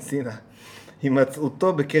 נחזור לאבן סינה,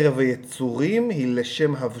 הימצאותו בקרב היצורים היא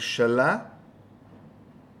לשם הבשלה,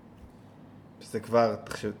 שזה כבר,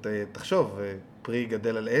 תחשוב, פרי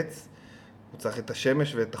גדל על עץ, הוא צריך את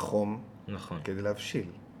השמש ואת החום, נכון. כדי להבשיל.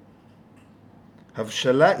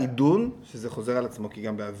 הבשלה, עידון, שזה חוזר על עצמו, כי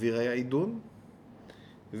גם באוויר היה עידון,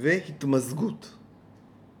 והתמזגות.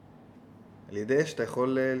 על ידי אש אתה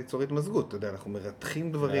יכול ליצור התמזגות, אתה יודע, אנחנו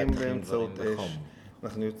מרתחים דברים באמצעות אש.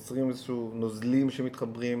 אנחנו יוצרים איזשהו נוזלים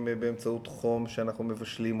שמתחברים באמצעות חום, שאנחנו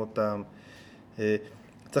מבשלים אותם.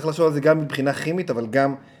 צריך לחשוב על זה גם מבחינה כימית, אבל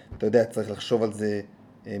גם, אתה יודע, צריך לחשוב על זה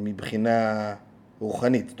מבחינה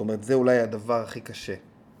רוחנית. זאת אומרת, זה אולי הדבר הכי קשה.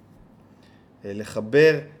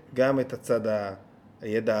 לחבר גם את הצד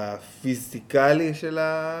הידע הפיזיקלי של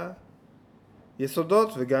היסודות,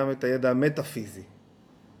 וגם את הידע המטאפיזי.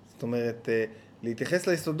 זאת אומרת, להתייחס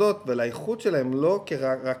ליסודות ולאיכות שלהם לא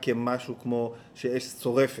רק כמשהו כמו שאש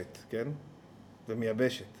שורפת, כן?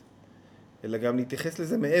 ומייבשת, אלא גם להתייחס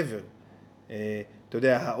לזה מעבר. אתה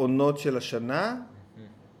יודע, העונות של השנה,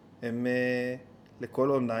 הם, לכל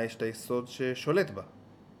עונה יש את היסוד ששולט בה.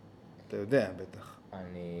 אתה יודע, בטח.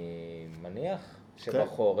 אני מניח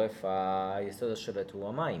שבחורף היסוד השולט הוא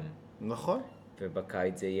המים. נכון.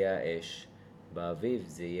 ובקיץ זה יהיה האש, באביב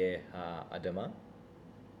זה יהיה האדמה.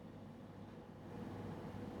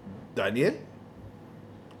 דניאל?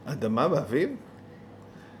 אדמה באביב?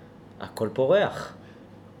 הכל פורח.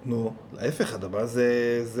 נו, להפך, אדמה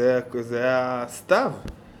זה הסתיו.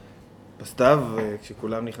 בסתיו,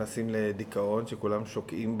 כשכולם נכנסים לדיכאון, כשכולם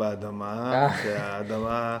שוקעים באדמה,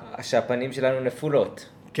 שהאדמה... שהפנים שלנו נפולות.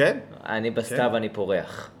 כן. אני בסתיו, אני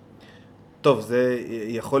פורח. טוב, זה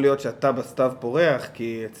יכול להיות שאתה בסתיו פורח,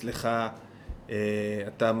 כי אצלך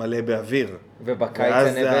אתה מלא באוויר. ובקיץ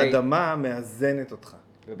ואז האדמה מאזנת אותך.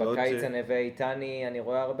 ובקיץ הנווה איתני, אני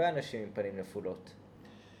רואה הרבה אנשים עם פנים נפולות.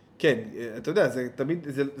 כן, אתה יודע, זה תמיד,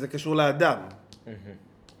 זה קשור לאדם.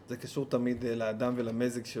 זה קשור תמיד לאדם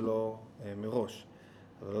ולמזג שלו מראש.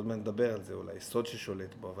 אבל עוד מעט נדבר על זה, אולי יסוד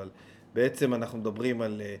ששולט בו. אבל בעצם אנחנו מדברים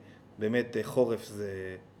על, באמת, חורף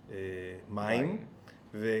זה מים,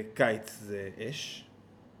 וקיץ זה אש.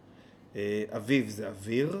 אביב זה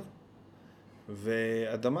אוויר,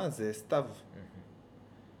 ואדמה זה סתיו.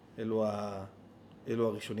 אלו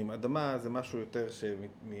הראשונים. אדמה זה משהו יותר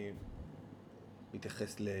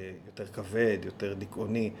מתייחס ליותר כבד, יותר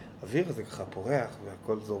דיכאוני. אוויר זה ככה פורח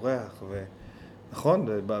והכל זורח, נכון,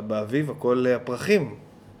 באביב הכל הפרחים.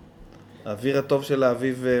 האוויר הטוב של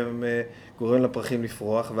האביב גורם לפרחים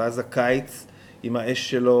לפרוח, ואז הקיץ עם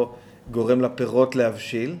האש שלו גורם לפירות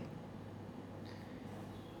להבשיל.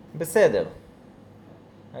 בסדר.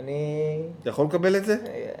 אתה יכול לקבל את זה?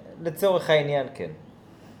 לצורך העניין, כן.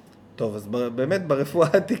 טוב, אז באמת ברפואה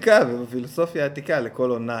העתיקה ובפילוסופיה העתיקה לכל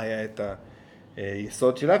עונה היה את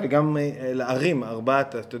היסוד שלה, וגם לערים,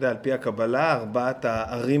 אתה יודע, על פי הקבלה, 4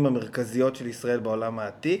 הערים המרכזיות של ישראל בעולם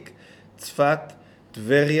העתיק, צפת,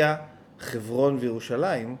 טבריה, חברון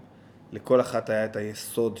וירושלים, לכל אחת היה את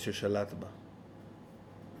היסוד ששלט בה.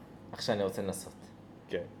 עכשיו אני רוצה לנסות.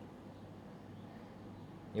 כן.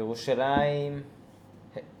 ירושלים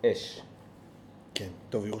אש. כן.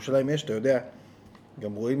 טוב, ירושלים יש, אתה יודע,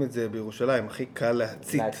 גם רואים את זה בירושלים, הכי קל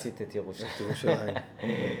להצית. להצית את ירושלים. את ירושלים.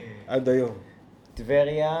 עד היום.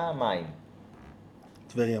 טבריה, מים.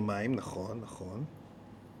 טבריה מים, נכון, נכון.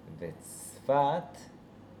 וצפת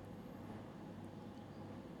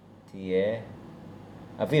תהיה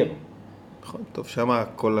אוויר. נכון, טוב, שם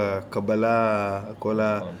כל הקבלה, כל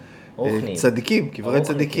רוחנים. הצדיקים, קברי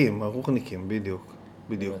צדיקים, הרוחניקים, בדיוק,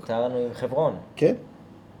 בדיוק. נותרנו עם חברון, כן.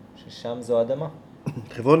 ששם זו אדמה.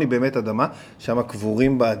 חברון היא באמת אדמה, שם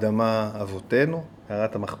קבורים באדמה אבותינו,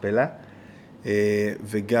 מערת המכפלה,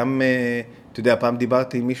 וגם, אתה יודע, פעם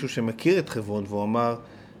דיברתי עם מישהו שמכיר את חברון, והוא אמר,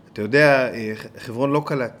 אתה יודע, חברון לא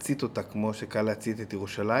קל להצית אותה כמו שקל להצית את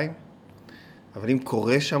ירושלים, אבל אם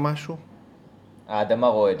קורה שם משהו, האדמה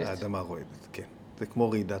רועדת. האדמה רועדת, כן. זה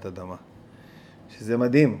כמו רעידת אדמה. שזה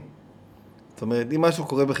מדהים. זאת אומרת, אם משהו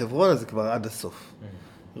קורה בחברון, אז זה כבר עד הסוף.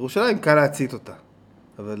 ירושלים קל להצית אותה,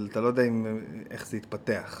 אבל אתה לא יודע איך זה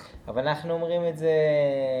יתפתח. אבל אנחנו אומרים את זה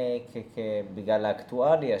בגלל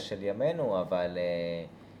האקטואליה של ימינו, אבל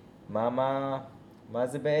מה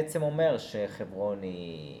זה בעצם אומר שחברון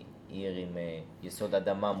היא עיר עם יסוד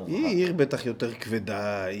אדמה מובהק? היא עיר בטח יותר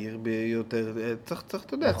כבדה, עיר ביותר... צריך,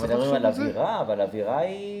 אתה יודע, אנחנו מדברים על אווירה, אבל אווירה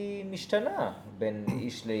היא משתנה בין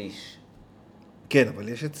איש לאיש. כן, אבל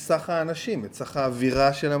יש את סך האנשים, את סך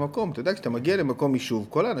האווירה של המקום. אתה יודע, כשאתה מגיע למקום יישוב,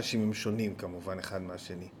 כל האנשים הם שונים כמובן אחד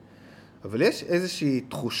מהשני. אבל יש איזושהי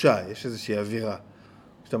תחושה, יש איזושהי אווירה.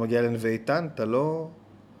 כשאתה מגיע לנווה איתן, אתה לא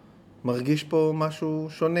מרגיש פה משהו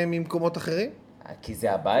שונה ממקומות אחרים? כי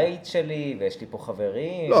זה הבית שלי, ויש לי פה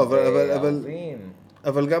חברים, לא, ואהובים.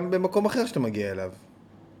 אבל גם במקום אחר שאתה מגיע אליו.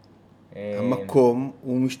 המקום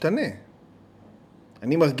הוא משתנה.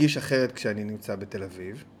 אני מרגיש אחרת כשאני נמצא בתל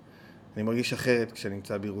אביב, אני מרגיש אחרת כשאני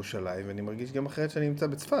נמצא בירושלים, ואני מרגיש גם אחרת כשאני נמצא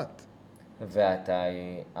בצפת.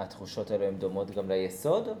 והתחושות האלו הן דומות גם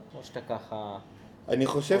ליסוד, או שאתה ככה... אני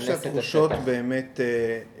חושב שהתחושות באמת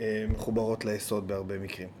מחוברות ליסוד בהרבה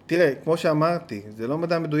מקרים. תראה, כמו שאמרתי, זה לא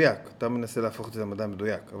מדע מדויק. אתה מנסה להפוך את זה למדע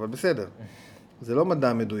מדויק, אבל בסדר. זה לא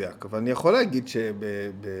מדע מדויק, אבל אני יכול להגיד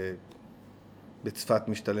שבצפת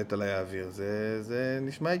משתלט עליי האוויר. זה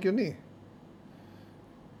נשמע הגיוני.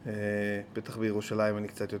 בטח בירושלים אני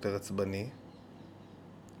קצת יותר עצבני.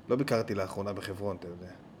 לא ביקרתי לאחרונה בחברון, אתה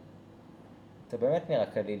יודע. אתה באמת נראה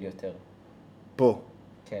קליל יותר. פה.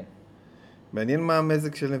 כן. מעניין מה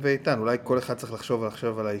המזג של נווה איתן. אולי כל אחד צריך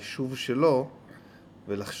לחשוב על היישוב שלו,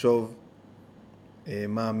 ולחשוב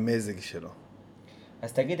מה המזג שלו.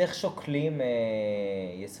 אז תגיד, איך שוקלים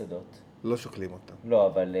יסודות? לא שוקלים אותם. לא,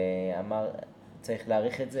 אבל צריך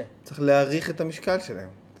להעריך את זה. צריך להעריך את המשקל שלהם.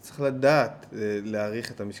 צריך לדעת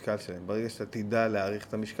להעריך את המשקל שלהם. ברגע שאתה תדע להעריך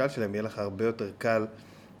את המשקל שלהם, יהיה לך הרבה יותר קל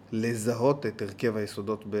לזהות את הרכב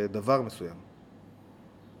היסודות בדבר מסוים.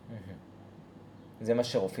 זה מה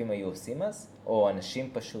שרופאים היו עושים אז? או אנשים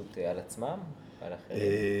פשוט על עצמם? על אחרים?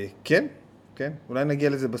 כן, כן. אולי נגיע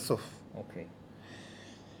לזה בסוף. אוקיי.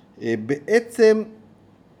 בעצם,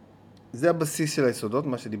 זה הבסיס של היסודות,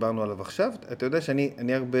 מה שדיברנו עליו עכשיו. אתה יודע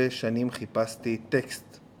שאני הרבה שנים חיפשתי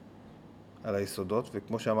טקסט על היסודות,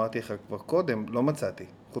 וכמו שאמרתי לך כבר קודם, לא מצאתי.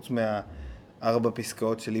 חוץ מה4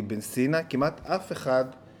 פסקאות שלי בן סינה, כמעט אף אחד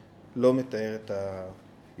לא מתאר את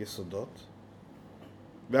היסודות.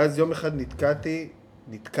 ואז יום אחד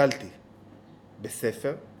נתקלתי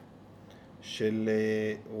בספר של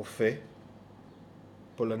רופא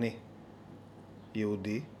פולני,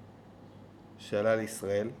 יהודי, שעלה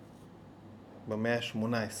לישראל במאה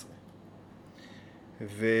ה-18,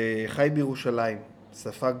 וחי בירושלים,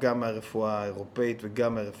 ספג גם מהרפואה האירופאית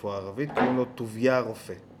וגם מהרפואה הערבית, קוראים לו טוביה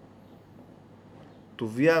הרופא.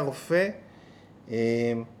 טוביה הרופא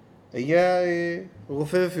היה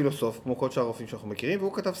רופא ופילוסוף, כמו כל שאר הרופאים שאנחנו מכירים,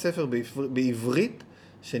 והוא כתב ספר בעברית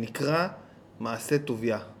שנקרא מעשה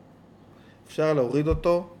טוביה. אפשר להוריד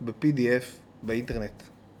אותו ב-PDF באינטרנט.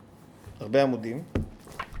 הרבה עמודים,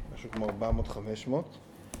 משהו כמו 400-500.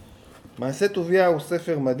 מעשה טוביה הוא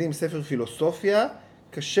ספר מדהים, ספר פילוסופיה,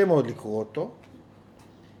 קשה מאוד לקרוא אותו.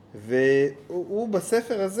 והוא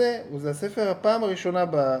בספר הזה, זה הספר הפעם הראשונה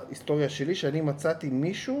בהיסטוריה שלי שאני מצאתי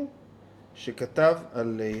מישהו שכתב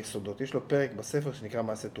על יסודות. יש לו פרק בספר שנקרא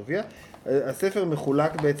מעשה טוביה. הספר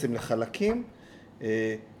מחולק בעצם לחלקים,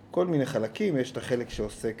 כל מיני חלקים. יש את החלק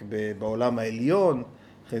שעוסק בעולם העליון,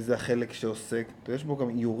 אחרי זה החלק שעוסק, יש בו גם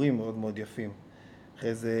איורים מאוד מאוד יפים.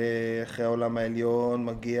 אחרי זה, אחרי העולם העליון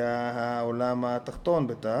מגיע העולם התחתון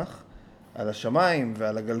בטח, על השמיים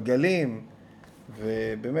ועל הגלגלים,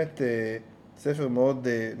 ובאמת ספר מאוד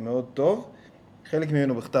מאוד טוב. חלק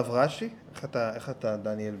ממנו בכתב רש"י. איך אתה,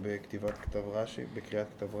 דניאל, בכתיבת כתב רש"י, בקריאת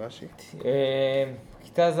כתב רש"י?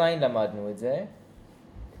 כיתה ז' למדנו את זה,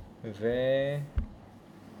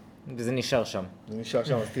 וזה נשאר שם. זה נשאר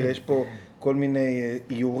שם. אז תראה, יש פה כל מיני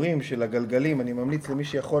איורים של הגלגלים. אני ממליץ למי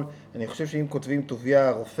שיכול, אני חושב שאם כותבים טוביה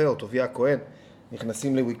הרופא או טוביה הכהן,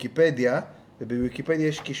 נכנסים לוויקיפדיה, ובוויקיפדיה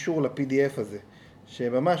יש קישור ל-PDF הזה,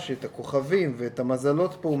 שממש את הכוכבים ואת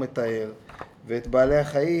המזלות פה הוא מתאר, ואת בעלי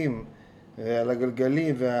החיים, על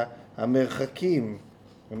הגלגלים והמרחקים,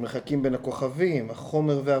 המרחקים בין הכוכבים,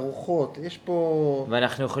 החומר והרוחות, יש פה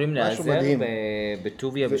ואנחנו יכולים משהו להיעזר מדהים.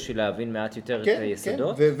 בטוביה בשביל להבין מעט יותר כן, את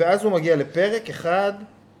היסודות? כן, ואז הוא מגיע לפרק אחד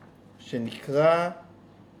שנקרא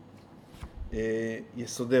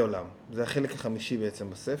יסודי עולם. זה החלק החמישי בעצם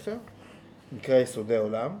בספר, נקרא יסודי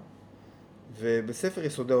עולם. ובספר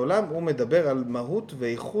יסודי עולם הוא מדבר על מהות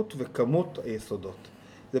ואיכות וכמות היסודות.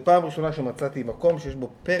 זה פעם ראשונה שמצאתי מקום שיש בו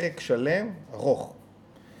פרק שלם, ארוך,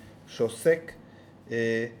 שעוסק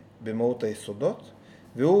במהות היסודות,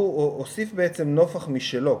 והוא הוסיף בעצם נופח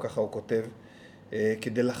משלו, ככה הוא כותב,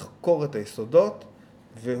 כדי לחקור את היסודות,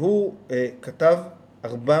 והוא כתב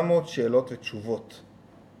 400 שאלות ותשובות.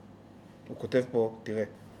 הוא כותב פה, תראה,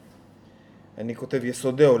 אני כותב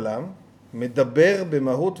יסודי עולם, מדבר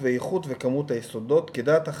במהות ואיכות וכמות היסודות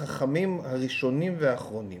כדעת החכמים הראשונים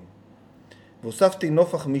והאחרונים. והוספתי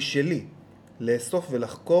נופח משלי לאסוף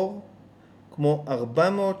ולחקור כמו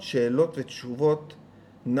 400 שאלות ותשובות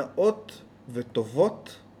נאות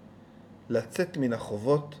וטובות לצאת מן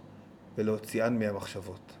החובות ולהוציאן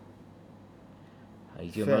מהמחשבות.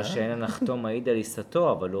 הייתי אומר שאין הנחתום מעיד על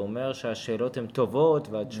עיסתו, אבל הוא אומר שהשאלות הן טובות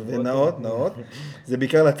והתשובות... ונאות, נאות. זה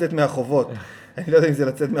בעיקר לצאת מהחובות. אני לא יודע אם זה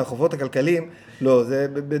לצאת מהחובות הכלכליים. לא, זה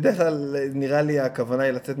בדרך כלל נראה לי הכוונה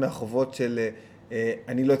היא לצאת מהחובות של...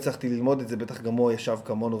 אני לא הצלחתי ללמוד את זה, בטח גם הוא ישב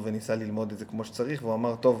כמונו וניסה ללמוד את זה כמו שצריך, והוא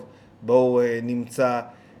אמר, טוב, בואו נמצא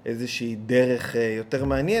איזושהי דרך יותר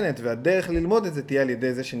מעניינת, והדרך ללמוד את זה תהיה על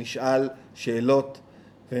ידי זה שנשאל שאלות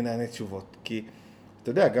ונענה תשובות. כי, אתה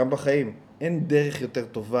יודע, גם בחיים אין דרך יותר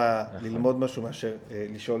טובה ללמוד משהו מאשר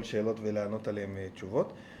לשאול שאלות ולענות עליהן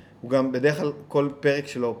תשובות. הוא גם בדרך כלל כל פרק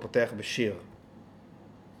שלו פותח בשיר.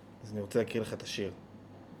 אז אני רוצה להקריא לך את השיר.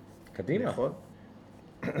 קדימה. נכון?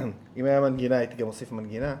 אם היה מנגינה, הייתי גם מוסיף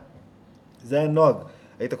מנגינה. זה היה נוהג.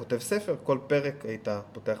 היית כותב ספר, כל פרק היית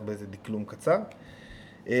פותח באיזה דקלום קצר.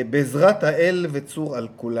 בעזרת האל וצור על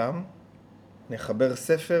כולם, נחבר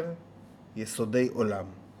ספר יסודי עולם.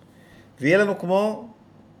 ויהיה לנו כמו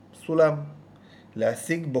סולם,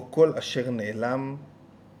 להשיג בו כל אשר נעלם,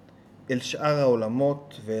 אל שאר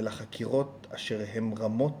העולמות ואל החקירות אשר הם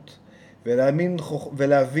רמות,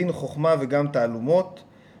 ולהבין חוכמה וגם תעלומות,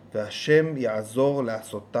 והשם יעזור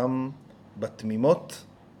לעשותם בתמימות.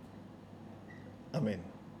 אמן.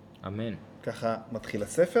 אמן. ככה מתחיל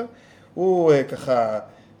הספר. הוא ככה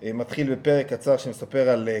מתחיל בפרק קצר שמספר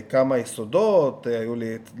על כמה יסודות, היו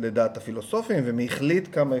לי לדעת הפילוסופים, ומי החליט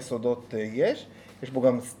כמה יסודות יש. יש בו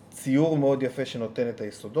גם ציור מאוד יפה שנותן את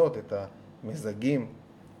היסודות, את המזגים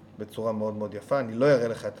בצורה מאוד מאוד יפה. אני לא אראה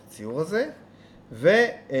לך את הציור הזה.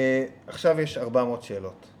 ועכשיו יש 400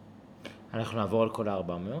 שאלות. אנחנו נעבור על כל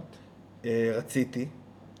ה-400?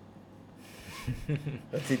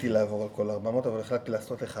 רציתי לעבור על כל 400, אבל החלטתי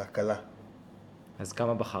לעשות לך הקלה. אז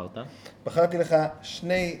כמה בחרת? בחרתי לך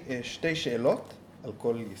שתי שאלות על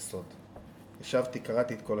כל יסוד. ישבתי,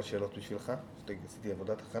 קראתי את כל השאלות בשבילך, עשיתי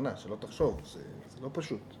עבודת הכנה, שלא תחשוב, זה לא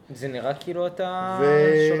פשוט. זה נראה כאילו אתה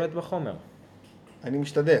שולט בחומר. אני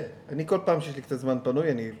משתדל. אני כל פעם שיש לי קצת זמן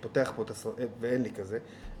פנוי, אני פותח פה את הספרים, ואין לי כזה,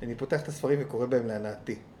 אני פותח את הספרים וקורא בהם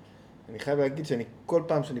להנאתי. אני חייב להגיד שאני כל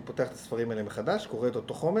פעם שאני פותח את הספרים האלה מחדש, קורא את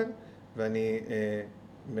אותו חומר, ואני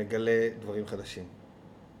מגלה דברים חדשים.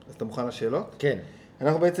 אז אתה מוכן לשאלות? כן.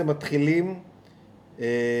 אנחנו בעצם מתחילים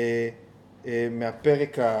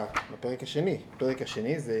מהפרק השני. הפרק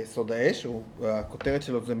השני זה יסוד האש, הכותרת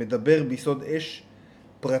שלו זה מדבר ביסוד אש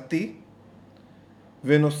פרטי,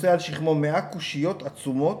 ונושא על שכמו 100 קושיות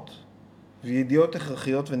עצומות וידיעות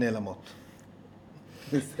הכרחיות ונעלמות.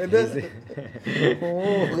 בסדר?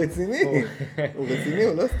 הוא רציני,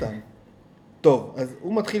 הוא לא סתם. טוב, אז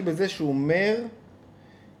הוא מתחיל בזה שהוא אומר,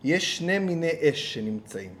 יש שני מיני אש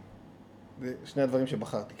שנמצאים. זה שני הדברים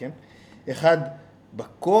שבחרתי, כן? אחד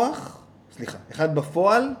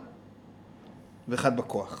בפועל ואחד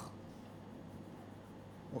בכוח.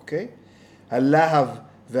 אוקיי? הלהב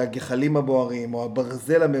והגחלים הבוערים או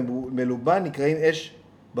הברזל המלובן נקראים אש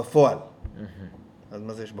בפועל. אז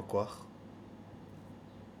מה זה אש בכוח?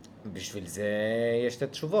 בשביל זה יש את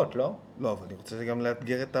התשובות, לא? לא, אבל אני רוצה גם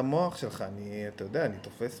לאתגר את המוח שלך. אתה יודע, אני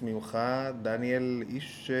תופס ממך, דניאל,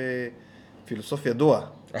 איש פילוסוף ידוע.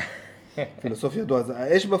 פילוסוף ידוע. אז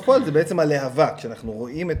האש בפועל זה בעצם הלהבה. כשאנחנו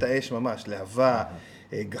רואים את האש ממש, להבה,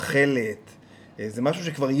 גחלת, זה משהו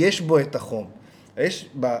שכבר יש בו את החום. האש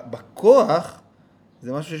בכוח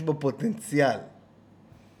זה משהו שיש בו פוטנציאל.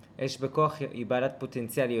 אש בכוח היא בעלת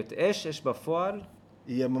פוטנציאליות אש, אש בפועל?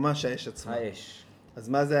 היא ממש האש עצמה. האש. אז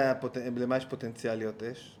מה זה, למה יש פוטנציאל להיות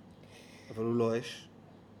אש? אבל הוא לא אש.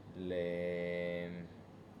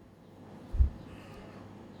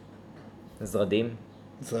 זרדים.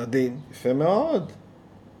 זרדים, יפה מאוד.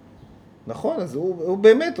 נכון, אז הוא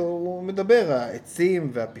באמת, הוא מדבר, העצים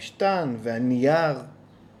והפשטן והנייר,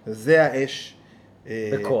 זה האש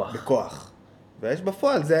בכוח. והאש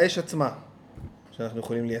בפועל זה האש עצמה, שאנחנו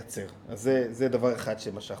יכולים לייצר. אז זה דבר אחד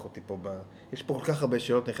שמשך אותי פה. יש פה כל כך הרבה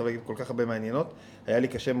שאלות, אני חייב להגיד כל כך הרבה מעניינות, היה לי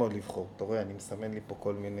קשה מאוד לבחור. אתה רואה, אני מסמן לי פה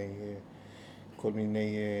כל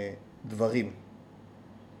מיני דברים.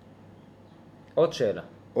 עוד שאלה.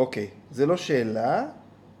 אוקיי, זה לא שאלה.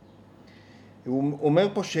 הוא אומר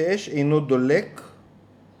פה שאש אינו דולק,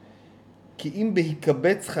 כי אם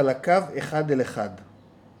בהיקבץ חלקיו אחד אל אחד.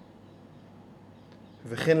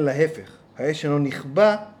 וכן להפך, האש אינו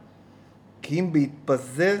נכבה, כי אם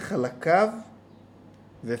בהתפזר חלקיו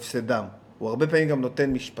והפסדם. הוא הרבה פעמים גם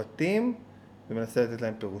נותן משפטים ומנסה לתת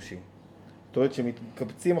להם פירושים. זאת אומרת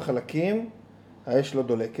שמתקבצים החלקים, האש לא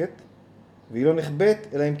דולקת, והיא לא נכבאת,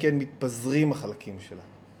 אלא אם כן מתפזרים החלקים שלה.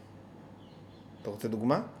 אתה רוצה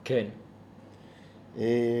דוגמה? כן.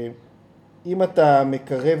 אם אתה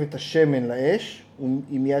מקרב את השמן לאש,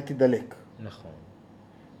 היא מיד תדלק. נכון.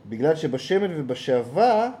 בגלל שבשמן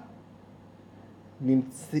ובשעווה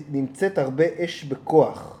נמצאת הרבה אש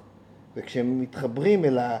בכוח. וכשהם מתחברים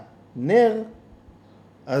אל הנר,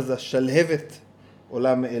 אז השלהבת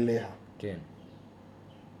עולה מאליה. כן.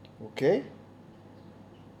 אוקיי?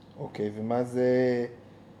 אוקיי, ומה זה...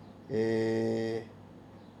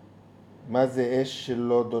 מה זה אש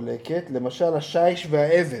שלא דולקת? למשל, השיש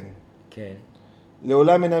והאבן. כן.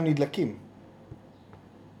 לעולם אינם נדלקים.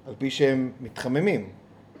 על פי שהם מתחממים.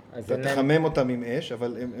 אתה תחמם אותם עם אש,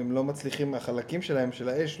 אבל הם לא מצליחים, החלקים שלהם, של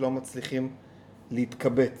האש, לא מצליחים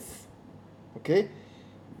להתקבץ. אוקיי?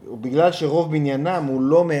 ובגלל שרוב בניינם הוא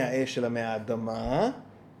לא מהאש אלא מהאדמה,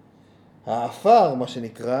 האפר, מה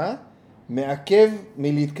שנקרא, מעכב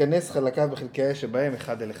מלהתכנס חלקיו בחלקי האש שבהם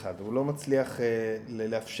אחד אל אחד. הוא לא מצליח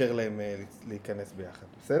לאפשר להם להיכנס ביחד.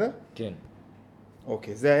 בסדר? כן.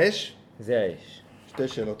 אוקיי, זה האש? זה האש. שתי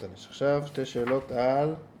שאלות על אש. עכשיו שתי שאלות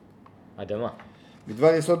על... אדמה.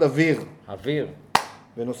 בדבר יסוד אוויר. אוויר.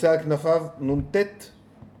 ונושא על כנפיו נ"ט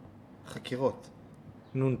חקירות.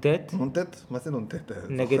 נ"ט? נ"ט? מה זה נ"ט?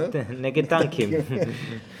 נגד טנקים.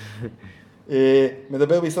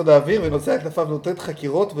 מדבר ביסוד האוויר ונושא על כנפיו נ"ט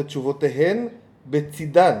חקירות ותשובותיהן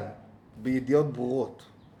בצידן, בידיעות ברורות.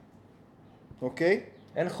 אוקיי?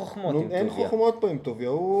 אין חוכמות עם טוביה. אין חוכמות פה עם טוביה,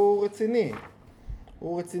 הוא רציני.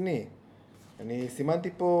 הוא רציני. אני סימנתי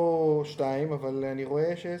פה 2, אבל אני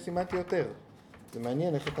רואה שסימנתי יותר. זה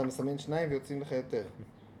מעניין איך אתה מסמן 2 ויוצאים לך יותר.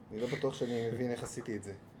 אני לא בטוח שאני מבין איך עשיתי את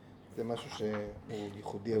זה. זה משהו שהוא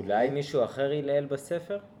ייחודי. אולי מישהו אחר ילעל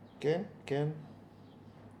בספר? כן, כן.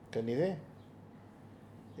 כנראה.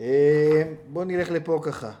 בוא נלך לפה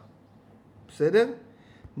ככה. בסדר?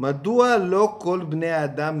 מדוע לא כל בני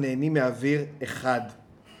האדם נהנים מאוויר אחד?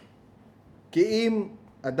 כי אם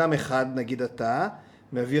אדם אחד, נגיד אתה,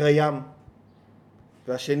 מאוויר הים,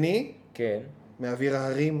 והשני, כן. מאוויר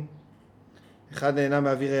ההרים. אחד נהנה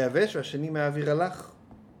מאוויר היבש והשני מאוויר הלח.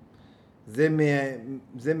 זה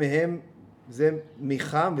מהם, זה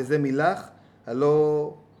מחם וזה מלח,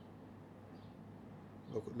 הלא...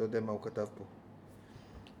 לא יודע מה הוא כתב פה.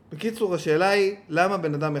 בקיצור, השאלה היא, למה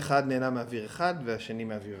בן אדם אחד נהנה מאוויר אחד והשני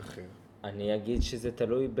מאוויר אחר? אני אגיד שזה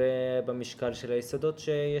תלוי במשקל של היסודות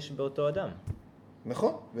שיש באותו אדם.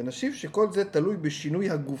 נכון, ונשיב שכל זה תלוי בשינוי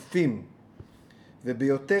הגופים,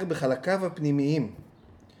 וביותר בחלקיו הפנימיים.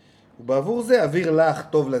 ובעבור זה אוויר לח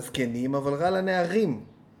טוב לזקנים, אבל רע לנערים,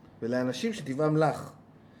 ולאנשים שטבעם לח.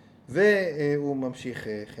 והוא ממשיך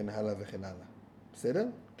כן הלאה וכן הלאה. בסדר?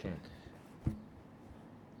 כן.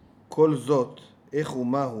 כל זאת, איך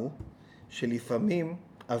ומהו, שלפעמים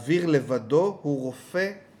אוויר לבדו הוא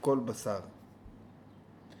רופא כל בשר.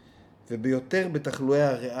 וביותר בתחלואי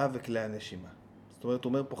הריאה וכלי הנשימה. זאת אומרת, הוא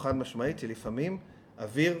אומר פה חד משמעית שלפעמים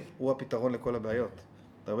אוויר הוא הפתרון לכל הבעיות.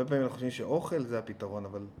 הרבה פעמים אנחנו חושבים שאוכל זה הפתרון,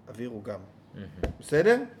 אבל אוויר הוא גם.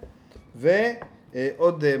 בסדר?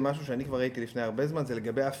 ועוד משהו שאני כבר ראיתי לפני הרבה זמן, זה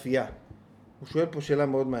לגבי אפייה. הוא שואל פה שאלה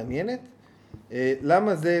מאוד מעניינת.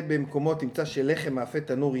 למה זה במקומות תמצא שלחם מאפה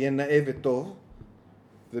תנור יהיה נאה וטוב,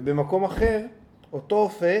 ובמקום אחר אותו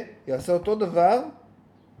אופה יעשה אותו דבר,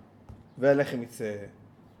 והלחם יצא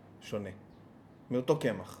שונה. מאותו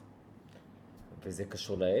קמח. וזה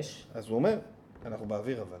קשור לאש? אז הוא אומר, אנחנו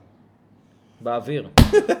באוויר אבל. באוויר.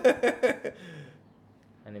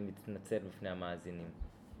 אני מתנצל בפני המאזינים.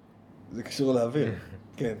 זה קשור לאוויר.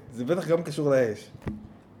 כן, זה בטח גם קשור לאש.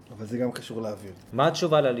 אבל זה גם קשור לאוויר. מה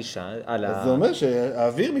התשובה ללישה? אז זה אומר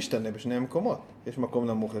שהאוויר משתנה בשני המקומות. יש מקום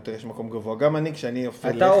נמוך יותר, יש מקום גבוה. גם אני, כשאני אופה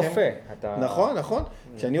לחם... אתה אופה. נכון, נכון.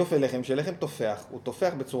 כשאני אופה לחם, שלחם תופח, הוא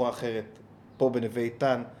תופח בצורה אחרת. פה בנווה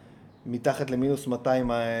איתן, מתחת למינוס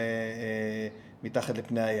 200 מתחת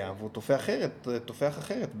לפני הים, והוא תופח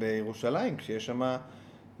אחרת בירושלים, כשיש שם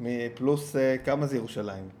פלוס כמה זה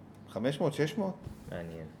ירושלים? 500, 600?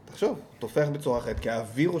 מעניין. תחשוב, תופח בצורה אחרת, כי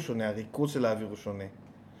האוויר הוא שונה, הריכוז של האוויר הוא שונה.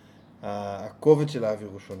 הכובד של האוויר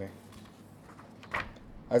הוא שונה.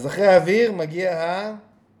 אז אחרי האוויר מגיע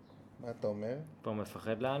מה אתה אומר? פה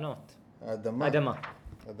מפחד לענות. האדמה.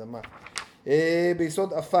 אדמה.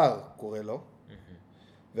 ביסוד אפר קורא לו,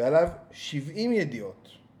 ועליו 70 ידיעות,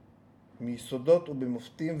 מיסודות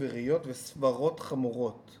ובמופתים וראיות וסברות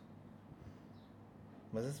חמורות.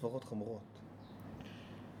 מה זה סברות חמורות?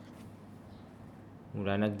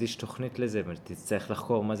 אולי נקדיש תוכנית לזה, ותצטרך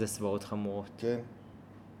לחקור מה זה סברות חמורות. כן.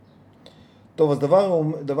 טוב, אז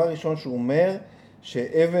דבר ראשון שהוא אומר,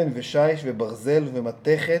 שאבן ושיש וברזל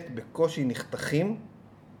ומתכת בקושי נחתכים,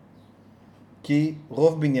 כי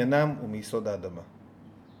רוב בניינם הוא מיסוד האדמה.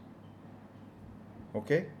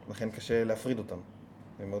 אוקיי? לכן קשה להפריד אותם.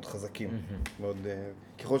 הם מאוד חזקים. מאוד,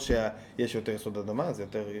 ככל שיש יותר יסוד אדמה, אז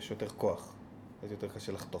יש יותר כוח. אז יותר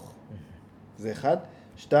קשה לחתוך. זה אחד.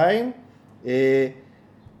 2,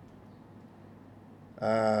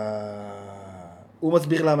 הוא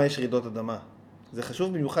מסביר למה יש רעידות אדמה. זה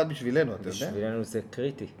חשוב במיוחד בשבילנו, אתה יודע? בשבילנו זה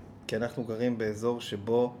קריטי. כי אנחנו גרים באזור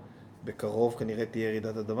שבו בקרוב כנראה תהיה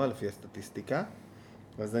רעידת אדמה לפי הסטטיסטיקה.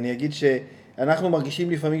 אז אני אגיד שאנחנו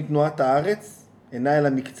מרגישים לפעמים תנועת הארץ, אינה אלא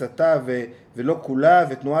מקצתה ולא כולה,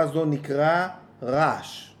 ותנועה זו נקרא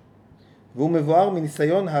רעש. והוא מבואר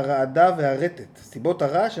מניסיון הרעדה והרטט. סיבות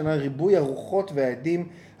הרעש הן ריבוי הרוחות והעדים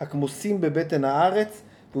הכמוסים בבטן הארץ,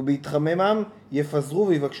 ובהתחממם יפזרו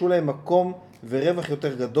ויבקשו להם מקום ורווח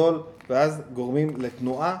יותר גדול, ואז גורמים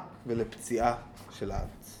לתנועה ולפציעה של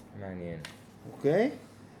הארץ. מעניין. אוקיי?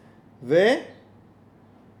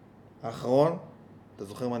 האחרון, אתה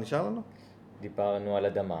זוכר מה נשאר לנו? דיברנו על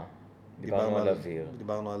אדמה, דיברנו על אוויר,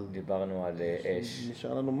 דיברנו על אש.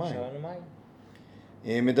 נשאר לנו מים. נשאר לנו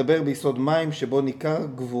מים. מדבר ביסוד מים שבו ניכר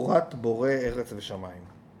גבורת בורא ארץ ושמיים.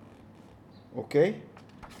 אוקיי?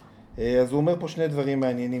 אז הוא אומר פה שני דברים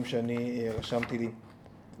מעניינים שאני רשמתי לי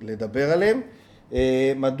לדבר עליהם.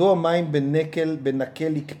 מדוע מים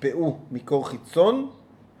בנקל יקפאו מקור חיצון?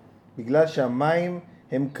 בגלל שהמים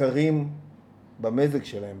הם קרים במזג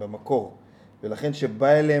שלהם, במקור. ולכן שבא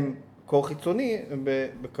אליהם קור חיצוני, הם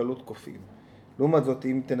בקלות קופאים. לעומת זאת,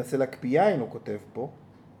 אם תנסה להקפיא יין, הוא כותב פה,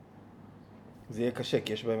 זה יהיה קשה,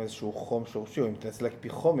 כי יש בהם איזשהו חום שורשי, או אם תנסה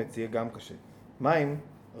להקפיא חומץ, זה יהיה גם קשה. מים,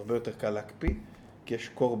 הרבה יותר קל להקפיא, כי יש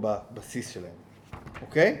קור בבסיס שלהם.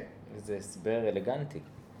 אוקיי? זה הסבר אלגנטי.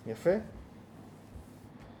 יפה.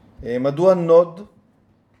 מדוע נוד,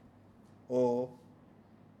 או...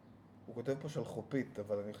 הוא כותב פה שלחופית,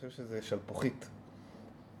 אבל אני חושב שזה שלפוחית.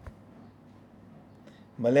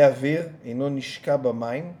 מלא אוויר, אינו נשקע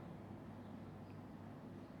במים.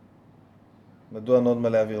 מדוע נוד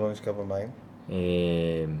מלא אוויר לא נשקע במים?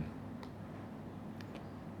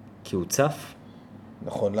 כי הוא צף.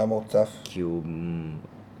 נכון, למה הוא צף? כי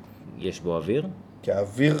יש בו אוויר. כי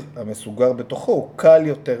האוויר המסוגר בתוכו הוא קל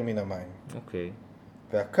יותר מן המים. אוקיי.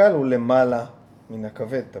 והקל הוא למעלה מן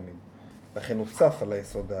הכבד תמיד. לכן הוא צף על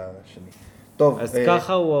היסוד השני. טוב. אז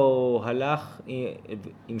ככה הוא הלך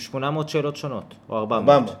עם 800 שאלות שונות, או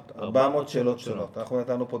 400. 400 שאלות שונות. אנחנו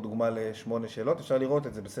נתנו פה דוגמה ל8 שאלות, אפשר לראות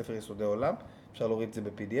את זה בספר יסודי עולם, אפשר להוריד את זה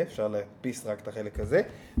ב-PDF, אפשר להדפיס רק את החלק הזה.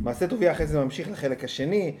 מעשה טוביה אחרי זה ממשיך לחלק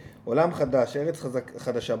השני, עולם חדש, ארץ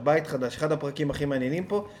חדשה, בית חדש. אחד הפרקים הכי מעניינים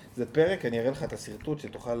פה זה פרק, אני אראה לך את הסרטוט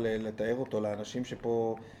שתוכל לתאר אותו לאנשים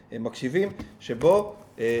שפה מקשיבים, שבו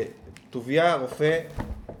טוביה רופא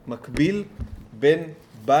מקביל בין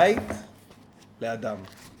בית לאדם.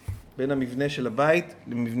 בין המבנה של הבית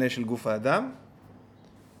למבנה של גוף האדם.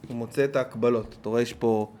 הוא מוצא את ההקבלות. אתה רואה, יש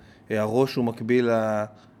פה, הראש הוא מקביל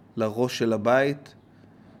לראש של הבית.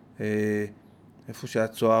 איפה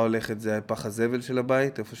שהצועה הולכת זה פח הזבל של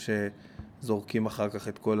הבית. איפה שזורקים אחר כך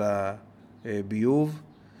את כל הביוב.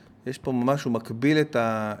 יש פה ממש, הוא מקביל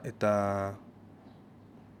את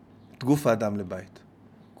גוף האדם לבית.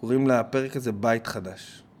 קוראים לפרק הזה בית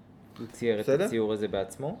חדש. הוא צייר את הציור הזה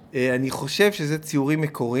בעצמו? אני חושב שזה ציורים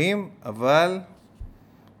מקוריים, אבל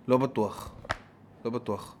לא בטוח. לא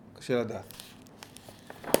בטוח. קשה לדעת.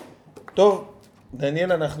 טוב,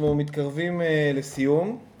 דניאל, אנחנו מתקרבים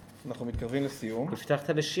לסיום. הבטחת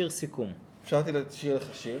לשיר סיכום. אפשרתי לשיר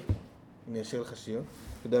לך שיר. אני אשיר לך שיר.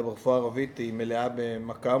 אתה יודע, ברפואה הערבית היא מלאה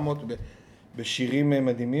במקאמות, בשירים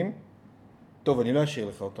מדהימים. טוב, אני לא אשיר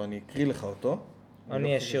לך אותו, אני אקריא לך אותו.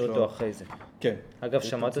 אני אשאיר אותו אחרי זה. כן. אגב,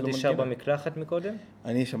 שמעת אותי שר במקלחת מקודם?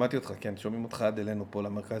 אני שמעתי אותך, כן. שומעים אותך עד אלינו פה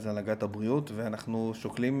למרכז להנהגת הבריאות, ואנחנו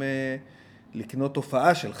שוקלים לקנות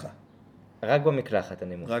הופעה שלך. רק במקלחת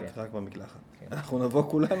אני מופיע. רק במקלחת. אנחנו נבוא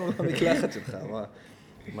כולנו למקלחת שלך.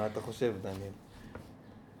 מה אתה חושב, דניאל?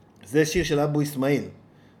 זה שיר של אבו אסמאעיל,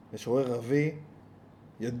 משורר ערבי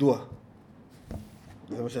ידוע.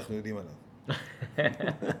 זה מה שאנחנו יודעים עליו.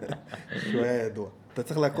 שהוא היה ידוע. אתה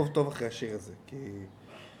צריך לעקוב טוב אחרי השיר הזה, כי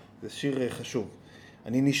זה שיר חשוב.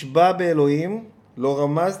 אני נשבע באלוהים, לא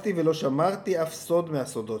רמזתי ולא שמרתי אף סוד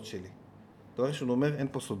מהסודות שלי. דבר ראשון אומר, אין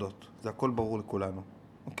פה סודות. זה הכל ברור לכולנו.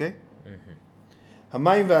 אוקיי?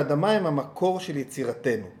 המים והאדמה הם המקור של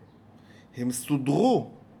יצירתנו. הם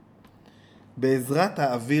סודרו בעזרת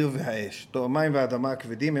האוויר והאש. טוב, המים והאדמה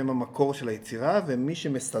הכבדים הם המקור של היצירה, ומי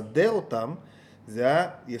שמסדר אותם זה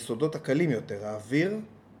היסודות הקלים יותר, האוויר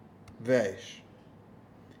והאש.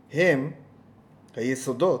 הם,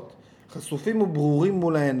 היסודות, חשופים וברורים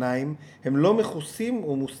מול העיניים, הם לא מכוסים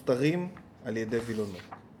ומוסתרים על ידי וילונות.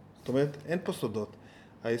 זאת אומרת, אין פה סודות.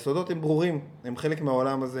 היסודות הם ברורים, הם חלק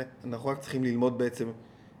מהעולם הזה, אנחנו רק צריכים ללמוד בעצם,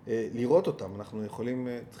 לראות אותם. אנחנו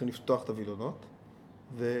צריכים לפתוח את הוילונות,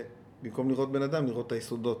 ובמקום לראות בן אדם, לראות את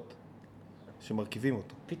היסודות שמרכיבים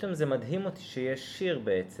אותו. פתאום זה מדהים אותי שיש שיר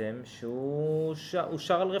בעצם שהוא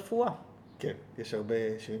שר על רפואה. כן, יש הרבה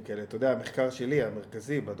שירים כאלה. אתה יודע, המחקר שלי,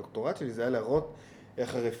 המרכזי, בדוקטורט שלי, זה היה להראות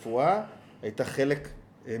איך הרפואה הייתה חלק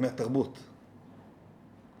מהתרבות.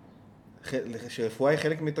 שרפואה היא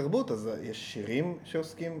חלק מתרבות, אז יש שירים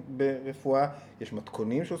שעוסקים ברפואה, יש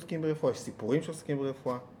מתכונים שעוסקים ברפואה, יש סיפורים שעוסקים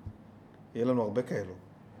ברפואה. יהיה לנו הרבה כאלו.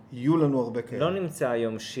 יהיו לנו הרבה כאלו. לא נמצא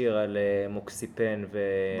היום שיר על מוקסיפן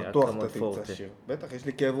בטוח והקמות אתה פורטה. תמצא שיר. בטח, יש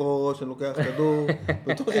לי כאב ראש, אני לוקח כדור,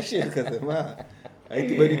 בטוח יש שיר כזה, מה?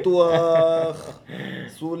 הייתי בניתוח,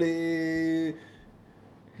 עשו לי,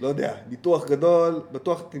 לא יודע, ניתוח גדול,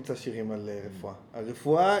 בטוח תמצא שירים על רפואה.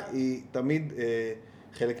 הרפואה היא תמיד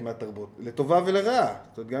חלק מהתרבות, לטובה ולרעה.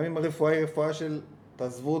 זאת אומרת, גם אם הרפואה היא רפואה של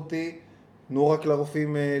תעזבו אותי, תנו רק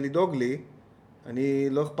לרופאים לדאוג לי, אני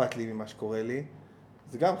לא אכפת לי ממה שקורה לי,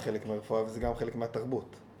 זה גם חלק מהרפואה וזה גם חלק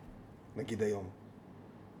מהתרבות, נגיד היום.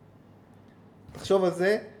 תחשוב על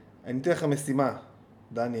זה, אני אתן לך משימה,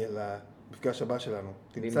 דניאל, למפגש הבא שלנו.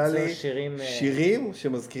 תמצא לי שירים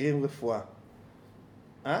שמזכירים רפואה.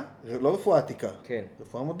 לא רפואה עתיקה, כן.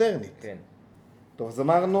 רפואה מודרנית. כן. טוב, אז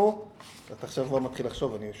אמרנו, אתה עכשיו כבר מתחיל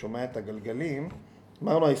לחשוב, אני שומע את הגלגלים,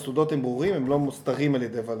 אמרנו, היסודות הם ברורים, הם לא מוסתרים על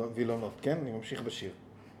ידי וילונות, כן? אני ממשיך בשיר.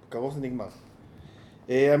 בקרוב זה נגמר.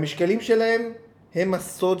 המשקלים שלהם הם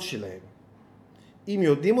הסוד שלהם. אם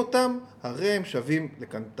יודעים אותם, הרי הם שווים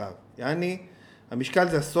לקנטר. יעני, המשקל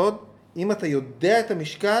זה הסוד. אם אתה יודע את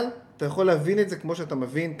המשקל, אתה יכול להבין את זה כמו שאתה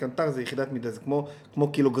מבין. קנטר זה יחידת מידה, זה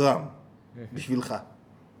כמו קילוגרם בשבילך.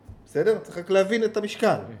 בסדר? צריך רק להבין את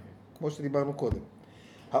המשקל, כמו שדיברנו קודם.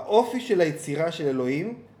 האופי של היצירה של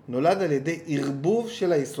אלוהים נולד על ידי ערבוב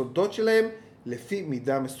של היסודות שלהם לפי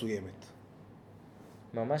מידה מסוימת.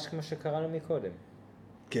 ממש כמו שקראנו מקודם.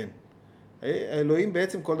 כן. האלוהים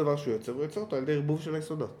בעצם כל דבר שהוא יוצר, הוא יוצר אותו על ידי ערבוב של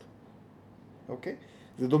היסודות. אוקיי?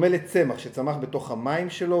 זה דומה לצמח שצמח בתוך המים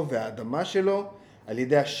שלו והאדמה שלו, על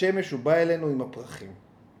ידי השמש הוא בא אלינו עם הפרחים.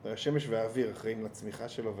 השמש והאוויר אחראים לצמיחה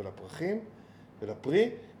שלו ולפרחים ולפרי,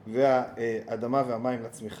 והאדמה והמים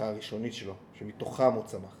לצמיחה הראשונית שלו, שמתוכם הוא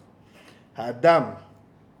צמח. האדם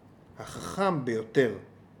החכם ביותר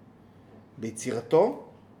ביצירתו,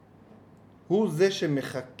 הוא זה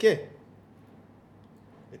שמחכה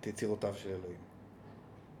את יצירותיו של אלוהים.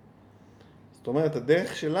 זאת אומרת,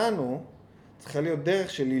 הדרך שלנו צריכה להיות דרך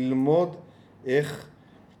של ללמוד איך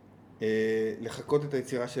לחכות את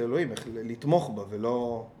היצירה של אלוהים, איך לתמוך בה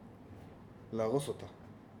ולא להרוס אותה.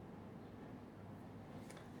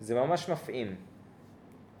 זה ממש מפעים.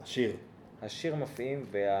 השיר מפעים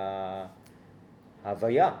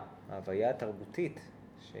וההוויה התרבותית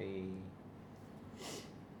שהיא...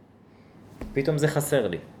 פתאום זה חסר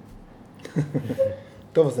לי.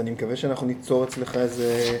 טוב, אז אני מקווה שאנחנו ניצור אצלך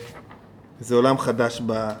איזה עולם חדש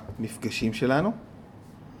במפגשים שלנו.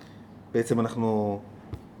 בעצם אנחנו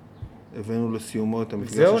הבאנו לסיומו את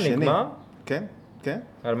המפגש השני. זהו, נגמר? כן, כן.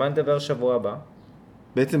 על מה נדבר שבוע הבא?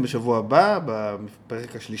 בעצם בשבוע הבא,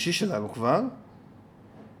 בפרק השלישי שלנו כבר,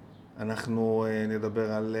 אנחנו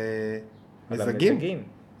נדבר על מזגים. המזגים.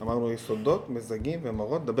 אמרנו יסודות, מזגים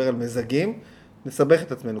ומרות, נדבר על מזגים, נסבך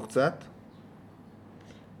את עצמנו קצת.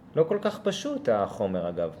 לא כל כך פשוט החומר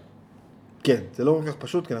אגב. כן, זה לא כל כך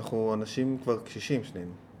פשוט, כי אנחנו אנשים כבר קשישים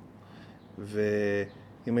שנינו.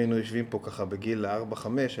 ואם היינו יושבים פה ככה בגיל 4-5,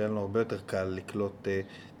 היה לנו הרבה יותר קל לקלוט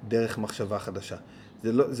דרך מחשבה חדשה.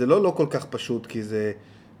 זה לא כל כך פשוט, כי זה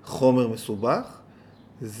חומר מסובך,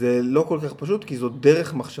 זה לא כל כך פשוט, כי זו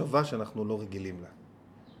דרך מחשבה שאנחנו לא רגילים לה.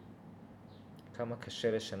 כמה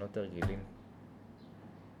קשה לשנות הרגלים.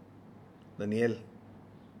 דניאל,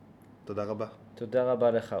 תודה רבה. תודה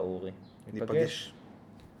רבה לך, אורי. ניפגש.